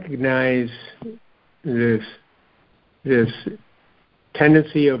 I recognize this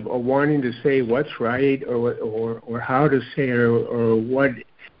tendency of wanting to say what's right or how to say it or what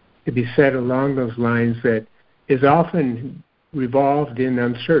to be said along those lines that is often revolved in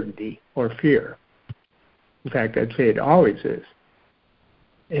uncertainty or fear. In fact, I'd say it always is.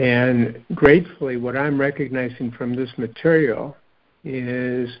 And gratefully, what I'm recognizing from this material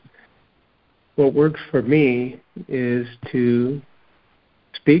is what works for me is to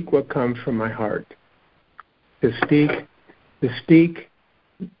speak what comes from my heart, to speak,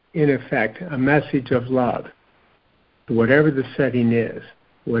 in effect, a message of love, whatever the setting is,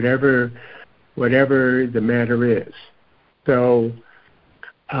 whatever the matter is. So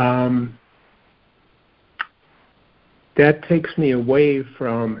that takes me away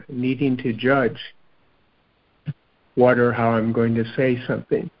from needing to judge what or how I'm going to say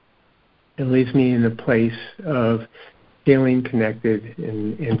something. It leaves me in a place of feeling connected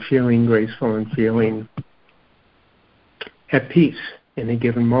and feeling graceful and feeling at peace in a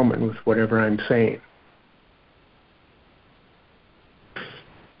given moment with whatever I'm saying.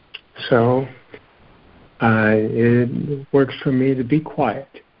 So it works for me to be quiet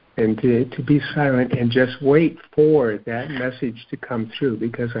and to be silent and just wait for that message to come through,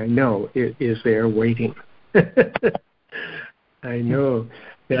 because I know it is there waiting. I know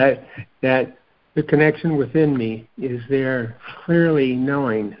that the connection within me is there, clearly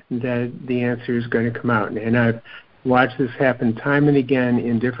knowing that the answer is going to come out. And I've watched this happen time and again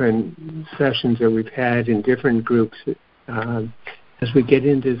in different sessions that we've had in different groups. As we get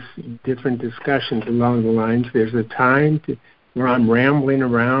into different discussions along the lines, there's a time where I'm rambling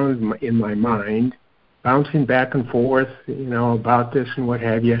around in my mind, bouncing back and forth, about this and what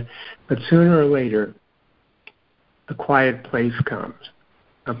have you. But sooner or later, a quiet place comes,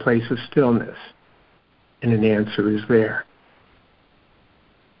 a place of stillness, and an answer is there.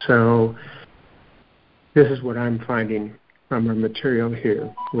 So this is what I'm finding from our material here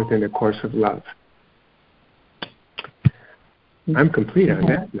within A Course of Love. I'm complete on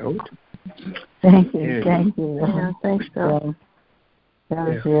that note. Thank you. Thank you. Yeah, thanks, Bill. That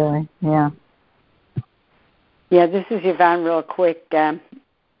was really, Yeah, this is Yvonne real quick.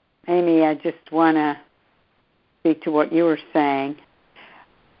 Amy, I just want to speak to what you were saying.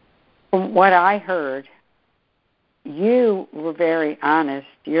 From what I heard, you were very honest.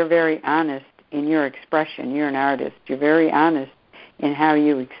 You're very honest in your expression. You're an artist. You're very honest in how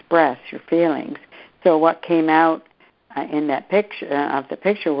you express your feelings. So what came out in that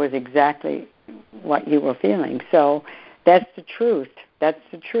picture was exactly what you were feeling. So that's the truth. That's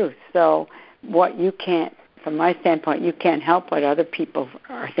the truth. So what you can't, from my standpoint, you can't help what other people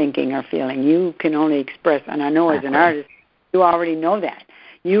are thinking or feeling. You can only express, and I know as an artist, you already know that.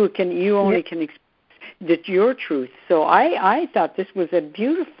 You only can express that your truth. So I thought this was a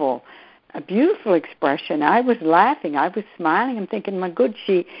beautiful expression. I was laughing. I was smiling. I'm thinking, my good,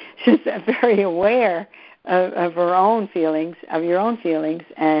 she's very aware of her own feelings, of your own feelings,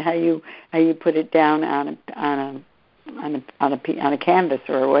 and how you put it down on a canvas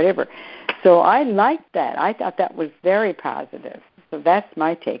or whatever. So I liked that. I thought that was very positive. So that's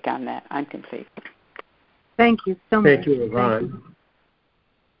my take on that. I'm complete. Thank you so much. Thank you, Yvonne.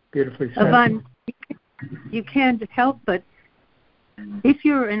 Beautifully said. Yvonne, you can't help but, if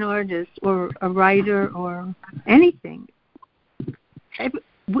you're an artist or a writer or anything,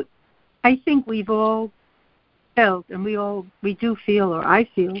 I think we've all felt, and we do feel, or I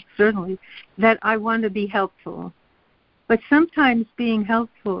feel certainly, that I want to be helpful. But sometimes being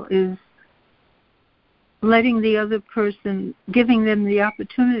helpful is letting the other person, giving them the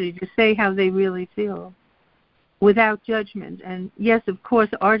opportunity to say how they really feel without judgment. And yes, of course,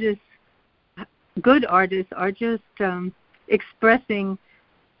 good artists are just expressing,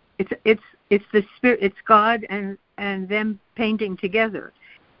 it's the spirit, it's God and them painting together.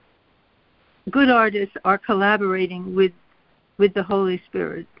 Good artists are collaborating with the Holy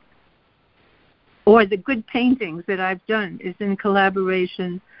Spirit. Or the good paintings that I've done is in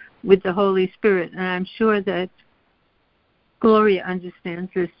collaboration with the Holy Spirit. And I'm sure that Gloria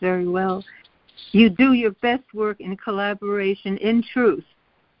understands this very well. You do your best work in collaboration, in truth,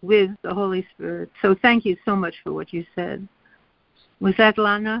 with the Holy Spirit. So thank you so much for what you said. Was that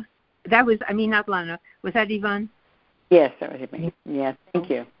Lana? Not Lana. Was that Yvonne? Yes, that was me. Yes, thank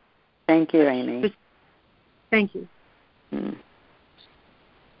you. Thank you, Amy. Thank you.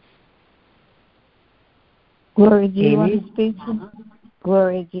 Gloria, do you want to speak to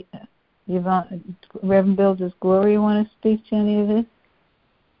Gloria? Yvonne, Reverend Bill, does Gloria want to speak to any of this?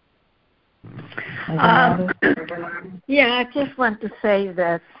 Yeah, I just want to say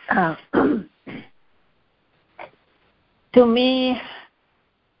that to me,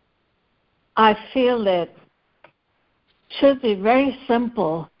 I feel that it should be very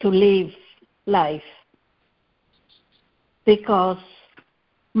simple to live life, because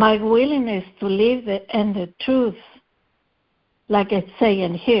my willingness to live and the truth, like it's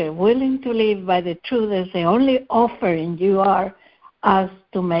saying here, willing to live by the truth is the only offering you are asked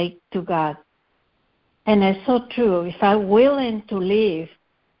to make to God. And it's so true. If I'm willing to live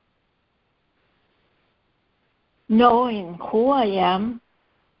knowing who I am,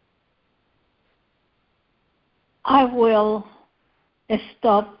 I will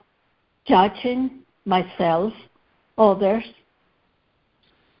stop judging myself, others,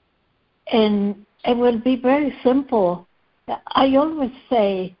 and it will be very simple. I always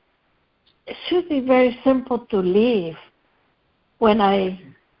say it should be very simple to live when I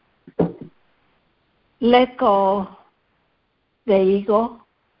let go the ego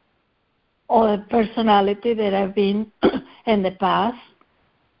or the personality that I've been in the past.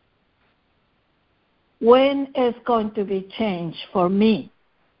 When is going to be change for me?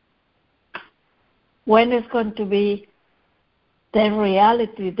 When is going to be the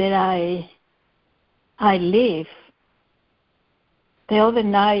reality that I live? The other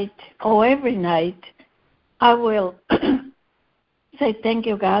night, or every night, I will say thank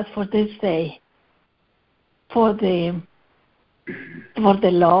you, God, for this day, for the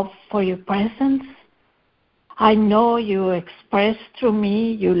love, for your presence. I know you express through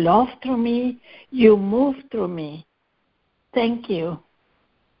me, you love through me, you move through me. Thank you.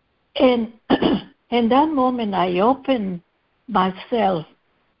 And in that moment, I open myself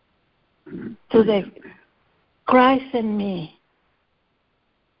to the Christ in me.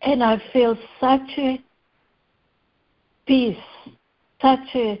 And I feel such a peace, such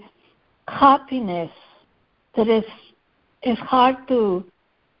a happiness that is hard to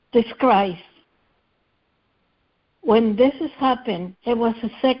describe. When this has happened, it was a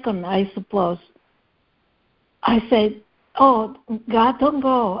second, I suppose. I said, oh, God, don't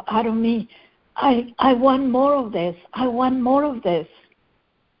go out of me. I want more of this. I want more of this.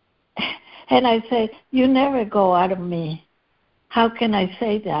 And I said, you never go out of me. How can I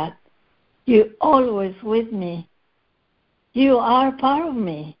say that? You're always with me. You are part of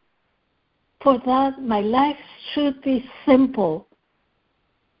me. For that, my life should be simple.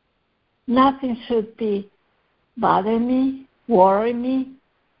 Nothing should be bother me, worry me.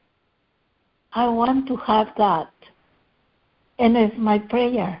 I want to have that. And it's my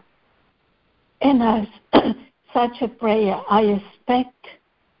prayer. And as such a prayer, I expect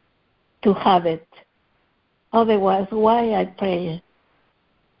to have it. Otherwise, why I pray?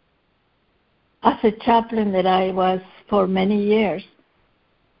 As a chaplain that I was for many years,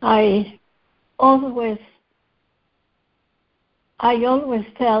 I always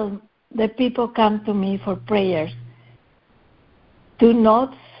tell the people come to me for prayers. Do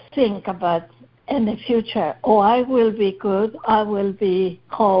not think about in the future, oh, I will be good, I will be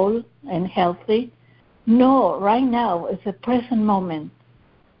whole and healthy. No, right now is the present moment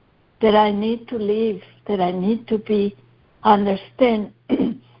that I need to live, that I need to understand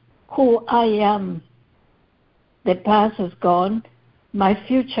who I am. The past is gone. My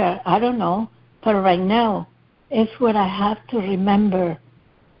future, I don't know. But right now, it's what I have to remember,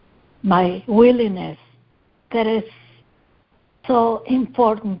 my willingness that is so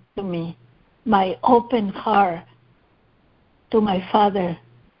important to me, my open heart to my Father,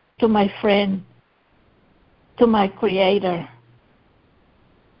 to my friend, to my Creator,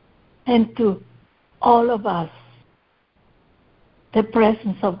 and to all of us, the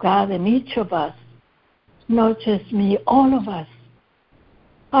presence of God in each of us, not just me, all of us.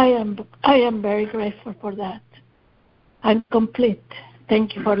 I am very grateful for that. I'm complete.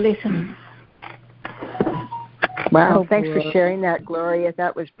 Thank you for listening. Wow, thanks for sharing that, Gloria.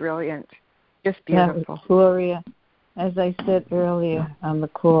 That was brilliant. Just beautiful. Gloria, as I said earlier on the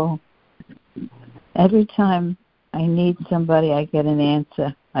call, every time I need somebody, I get an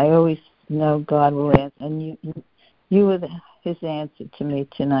answer. I always know God will answer, and you were his answer to me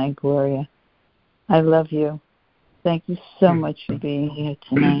tonight, Gloria. I love you. Thank you so much for being here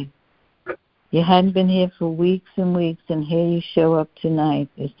tonight. You hadn't been here for weeks and weeks, and here you show up tonight.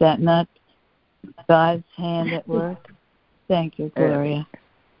 Is that not God's hand at work? Thank you, Gloria.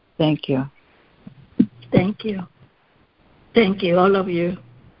 Thank you. Thank you. Thank you, all of you,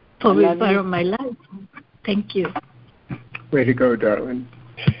 for being part of my life. Thank you. Way to go, darling.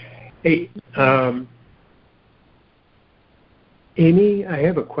 Hey, Amy, I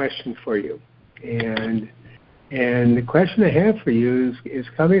have a question for you. And the question I have for you is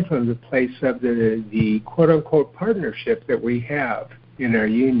coming from the place of the quote-unquote partnership that we have in our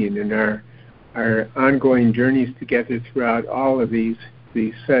union, in our ongoing journeys together throughout all of these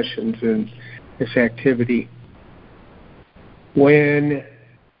sessions and this activity. When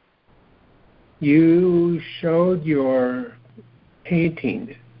you showed your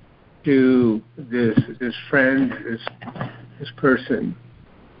painting to this friend, this person,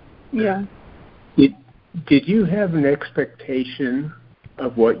 yeah, did you have an expectation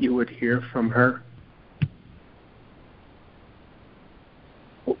of what you would hear from her?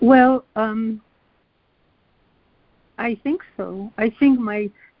 Well, I think so. I think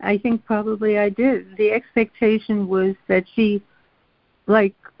probably I did. The expectation was that she,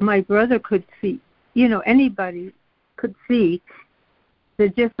 like my brother could see, anybody could see the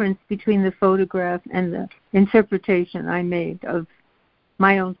difference between the photograph and the interpretation I made of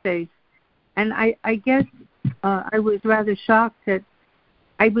my own face. And I guess I was rather shocked that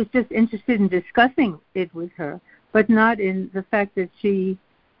I was just interested in discussing it with her, but not in the fact that she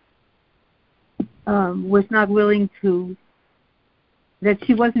was not willing to, that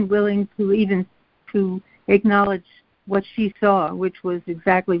she wasn't willing to even to acknowledge what she saw, which was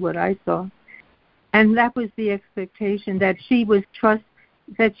exactly what I saw. And that was the expectation, that she was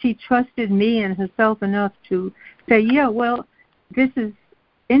that she trusted me and herself enough to say, yeah, well, this is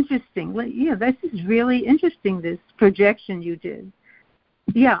interesting. Yeah, this is really interesting, this projection you did.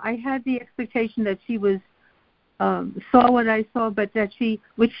 Yeah, I had the expectation that she was saw what I saw, but that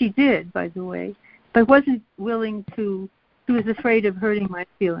which she did, by the way, but wasn't willing to, she was afraid of hurting my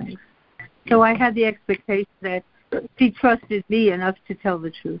feelings. So I had the expectation that she trusted me enough to tell the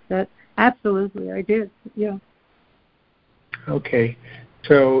truth. That absolutely I did, yeah. Okay.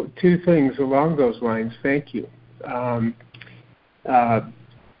 So 2 things along those lines. Thank you.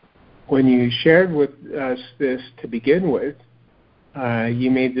 When you shared with us this to begin with,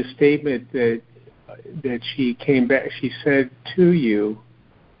 you made the statement that she came back. She said to you,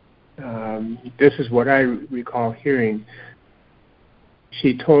 this is what I recall hearing.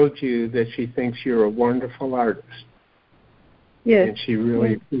 She told you that she thinks you're a wonderful artist. Yes. And she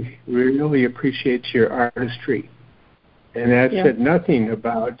really appreciates your artistry. And that said nothing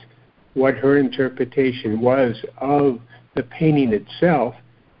about what her interpretation was of the painting itself,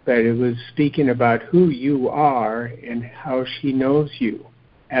 but it was speaking about who you are and how she knows you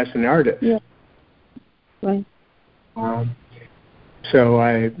as an artist. Yeah. Right. So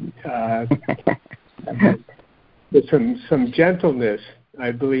with some gentleness,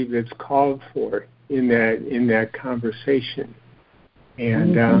 I believe it's called for in that conversation,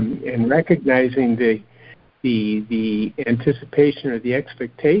 and and recognizing the anticipation or the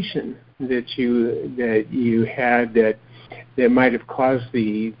expectation that you had that might have caused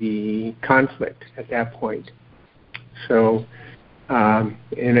the conflict at that point. So,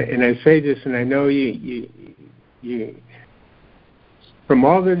 and I say this, and I know you from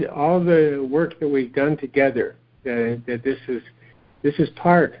all the work that we've done together, that this is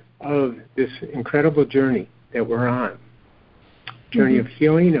part of this incredible journey that we're on. Journey of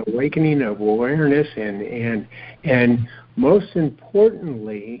healing, awakening, of awareness, and most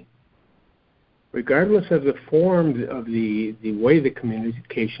importantly, regardless of the form of the way the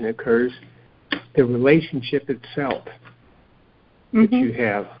communication occurs, the relationship itself. that you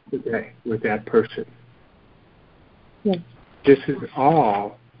have with that person. Yes. This is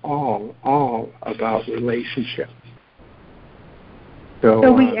all about relationship.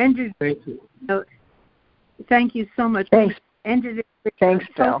 So we ended. Thank you. Thank you so much. Thanks. We ended it with Thanks,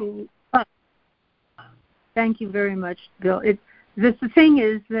 Bill. Thank you very much, Bill. The thing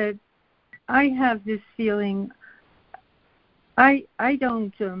is that I have this feeling. I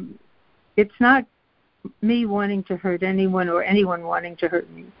don't. It's not me wanting to hurt anyone or anyone wanting to hurt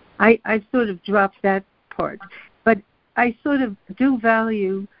me. I sort of dropped that part, but I sort of do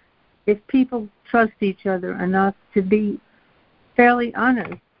value if people trust each other enough to be fairly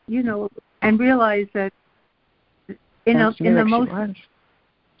honest, and realize that in the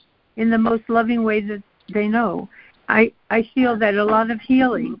most loving way that they know. I feel that a lot of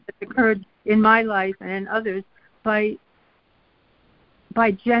healing has occurred in my life and in others by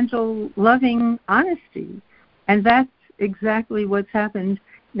gentle, loving honesty, and that's exactly what's happened.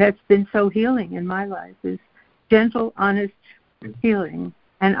 That's been so healing in my life is gentle, honest healing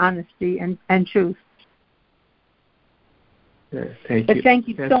and honesty and truth. Thank you. But thank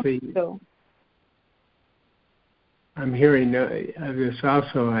you so much, Bill. I'm hearing this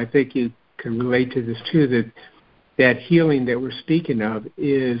also. I think you can relate to this too, that healing that we're speaking of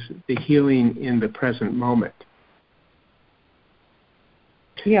is the healing in the present moment.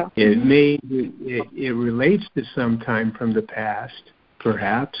 Yeah. It relates to some time from the past,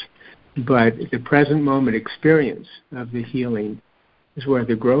 perhaps, but the present moment experience of the healing is where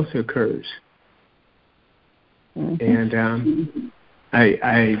the growth occurs. And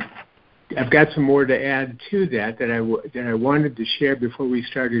I've got some more to add to that I wanted to share before we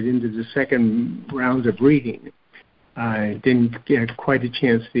started into the second round of reading. I didn't get quite a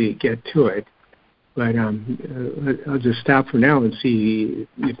chance to get to it, but I'll just stop for now and see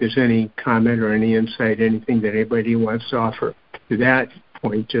if there's any comment or any insight, anything that anybody wants to offer to that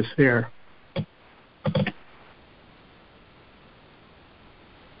point just there.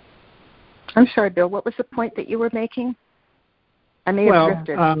 I'm sorry, Bill. What was the point that you were making? I may have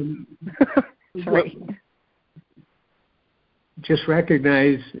drifted. Sorry. Just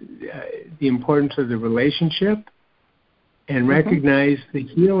recognize the importance of the relationship and recognize the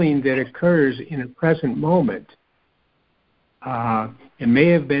healing that occurs in a present moment. It may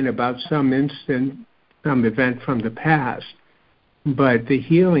have been about some instant, some event from the past, but the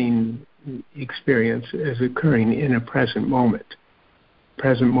healing experience is occurring in a present moment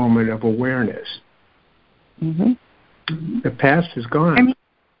of awareness. The past is gone. I mean,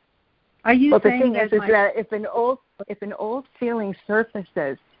 are you the saying thing is that if an old feeling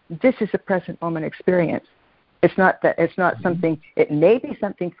surfaces, this is a present moment experience. It's not something. It may be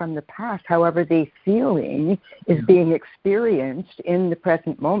something from the past. However, the feeling is being experienced in the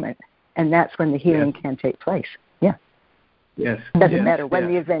present moment, and that's when the healing can take place. Yeah. Yes. Doesn't matter when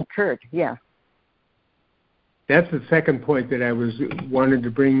the event occurred. Yeah. That's the second point that I wanted to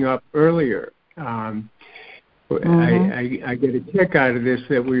bring up earlier. I get a kick out of this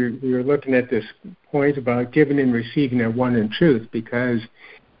that we were looking at this point about giving and receiving are one in truth, because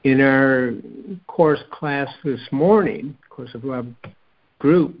in our course class this morning, Course of Love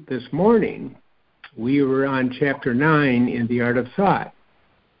group this morning, we were on Chapter 9 in The Art of Thought,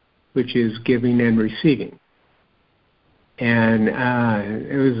 which is giving and receiving. And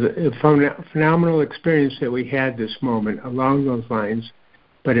it was a phenomenal experience that we had this moment along those lines,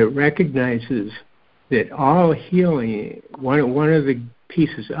 but it recognizes that all healing, one of the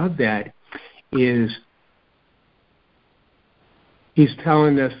pieces of that is he's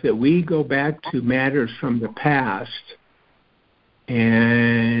telling us that we go back to matters from the past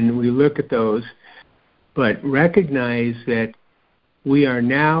and we look at those, but recognize that we are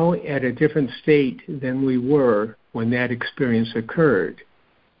now at a different state than we were when that experience occurred.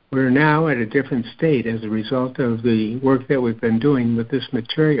 We're now at a different state as a result of the work that we've been doing with this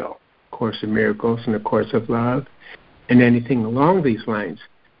material, Course in Miracles and the Course of Love, and anything along these lines.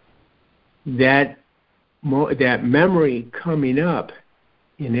 That memory coming up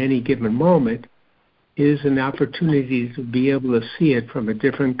in any given moment is an opportunity to be able to see it from a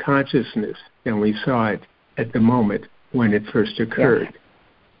different consciousness than we saw it at the moment when it first occurred. Yes.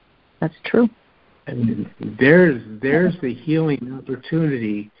 That's true. And there's the healing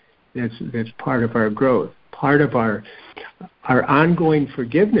opportunity that's part of our growth, part of our ongoing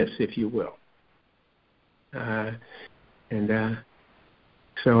forgiveness, if you will.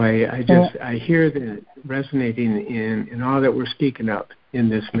 So I hear that resonating in all that we're speaking of in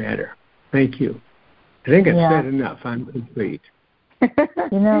this matter. Thank you. I think I've said enough. I'm complete.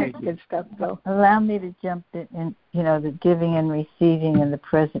 Good stuff, Bill. Allow me to jump in, the giving and receiving in the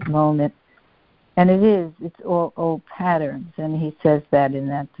present moment. And it's all old patterns, and he says that in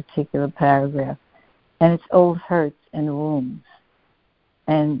that particular paragraph. And it's old hurts and wounds.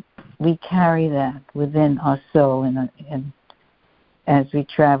 And we carry that within our soul and as we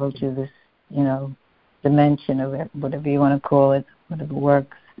travel to this, dimension of it, whatever you want to call it, whatever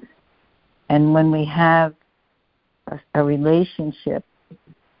works. And when we have a relationship,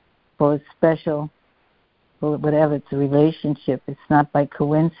 or it's special, or whatever, it's a relationship, it's not by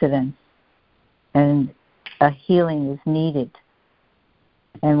coincidence, and a healing is needed.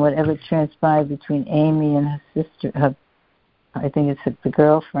 And whatever transpired between Amy and her sister, I think it's the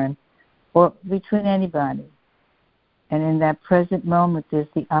girlfriend, or between anybody. And in that present moment, there's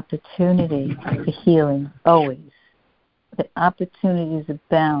the opportunity for healing always. The opportunities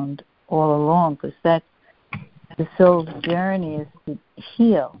abound all along, because that's the soul's journey, is to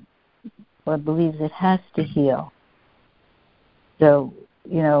heal, or believes it has to heal. So,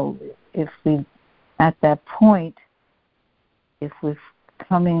 if we, at that point, if we're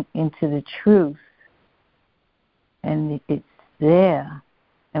coming into the truth, and it's there,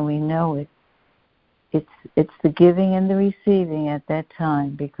 and we know it, it's the giving and the receiving at that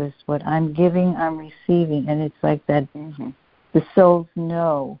time, because what I'm giving, I'm receiving, and it's like that. The souls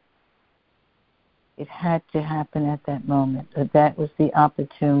know it had to happen at that moment. That was the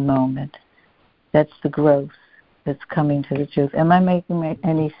opportune moment. That's the growth that's coming to the truth. Am I making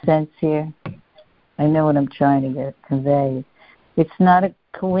any sense here? I know what I'm trying to convey. It's not a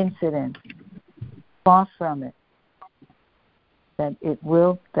coincidence. Far from it. That it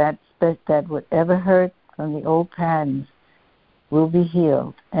will, that whatever hurt from the old patterns will be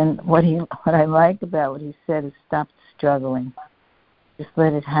healed. And what I like about what he said is stop struggling. Just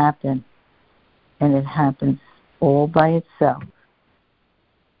let it happen. And it happens all by itself.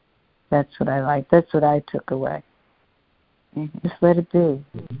 That's what I like. That's what I took away. Just let it be.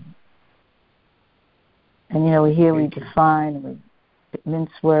 And we define and we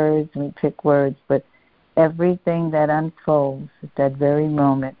mince words and we pick words, but everything that unfolds at that very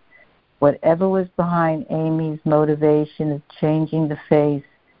moment, whatever was behind Amy's motivation of changing the face,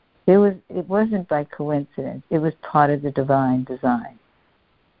 it wasn't by coincidence. It was part of the divine design.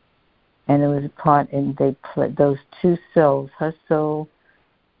 And it was a part, and those two souls, her soul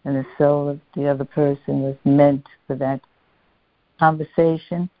and the soul of the other person, was meant for that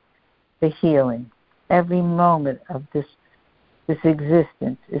conversation, the healing. Every moment of this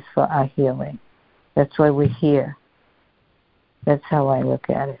existence is for our healing. That's why we're here. That's how I look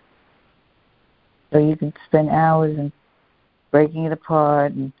at it. So you can spend hours and breaking it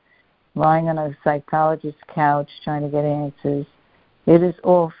apart and lying on a psychologist's couch trying to get answers. It is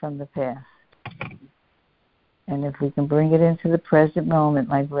all from the past. And if we can bring it into the present moment,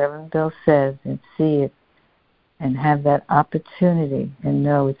 like Reverend Bill says, and see it and have that opportunity and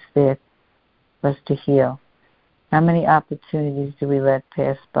know it's there for us to heal. How many opportunities do we let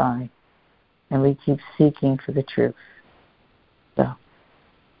pass by? And we keep seeking for the truth. So,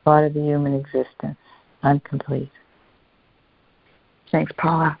 part of the human existence. I'm complete. Thanks,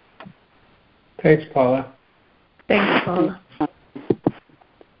 Paula. Thanks, Paula. Thanks, Paula.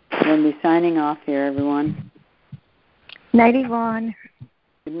 We'll be signing off here, everyone. Night, Yvonne.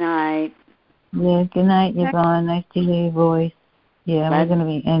 Good night. Yeah, good night, Yvonne. Nice to hear your voice. Yeah, we're going to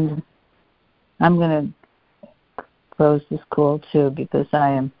be ending. I'm going to close this call, too, because I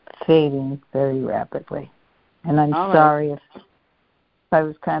am fading very rapidly. And I'm sorry if I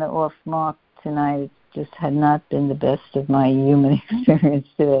was kind of off mark tonight. It just had not been the best of my human experience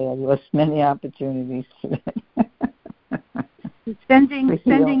today. I lost many opportunities today.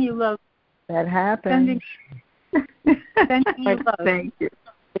 Sending you love. That happens. Sending you love. Thank you.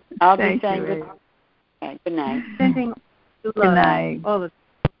 I'll be saying good night. Good night. Sending you love. Good night. All the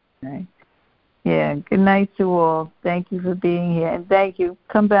time. Yeah, good night to all. Thank you for being here. And thank you.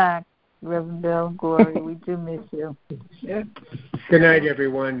 Come back, Reverend Bill and Gloria. We do miss you. Yeah. Good night,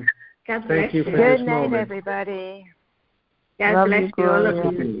 everyone. God Thank you for Good this night, moment. everybody. God Love bless you, you, all Gloria.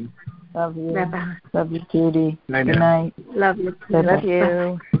 of you. Love you. Bye-bye. Love you, Judy. Night Good now. night. Love you. Love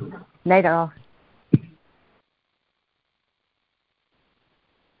you. Night, all.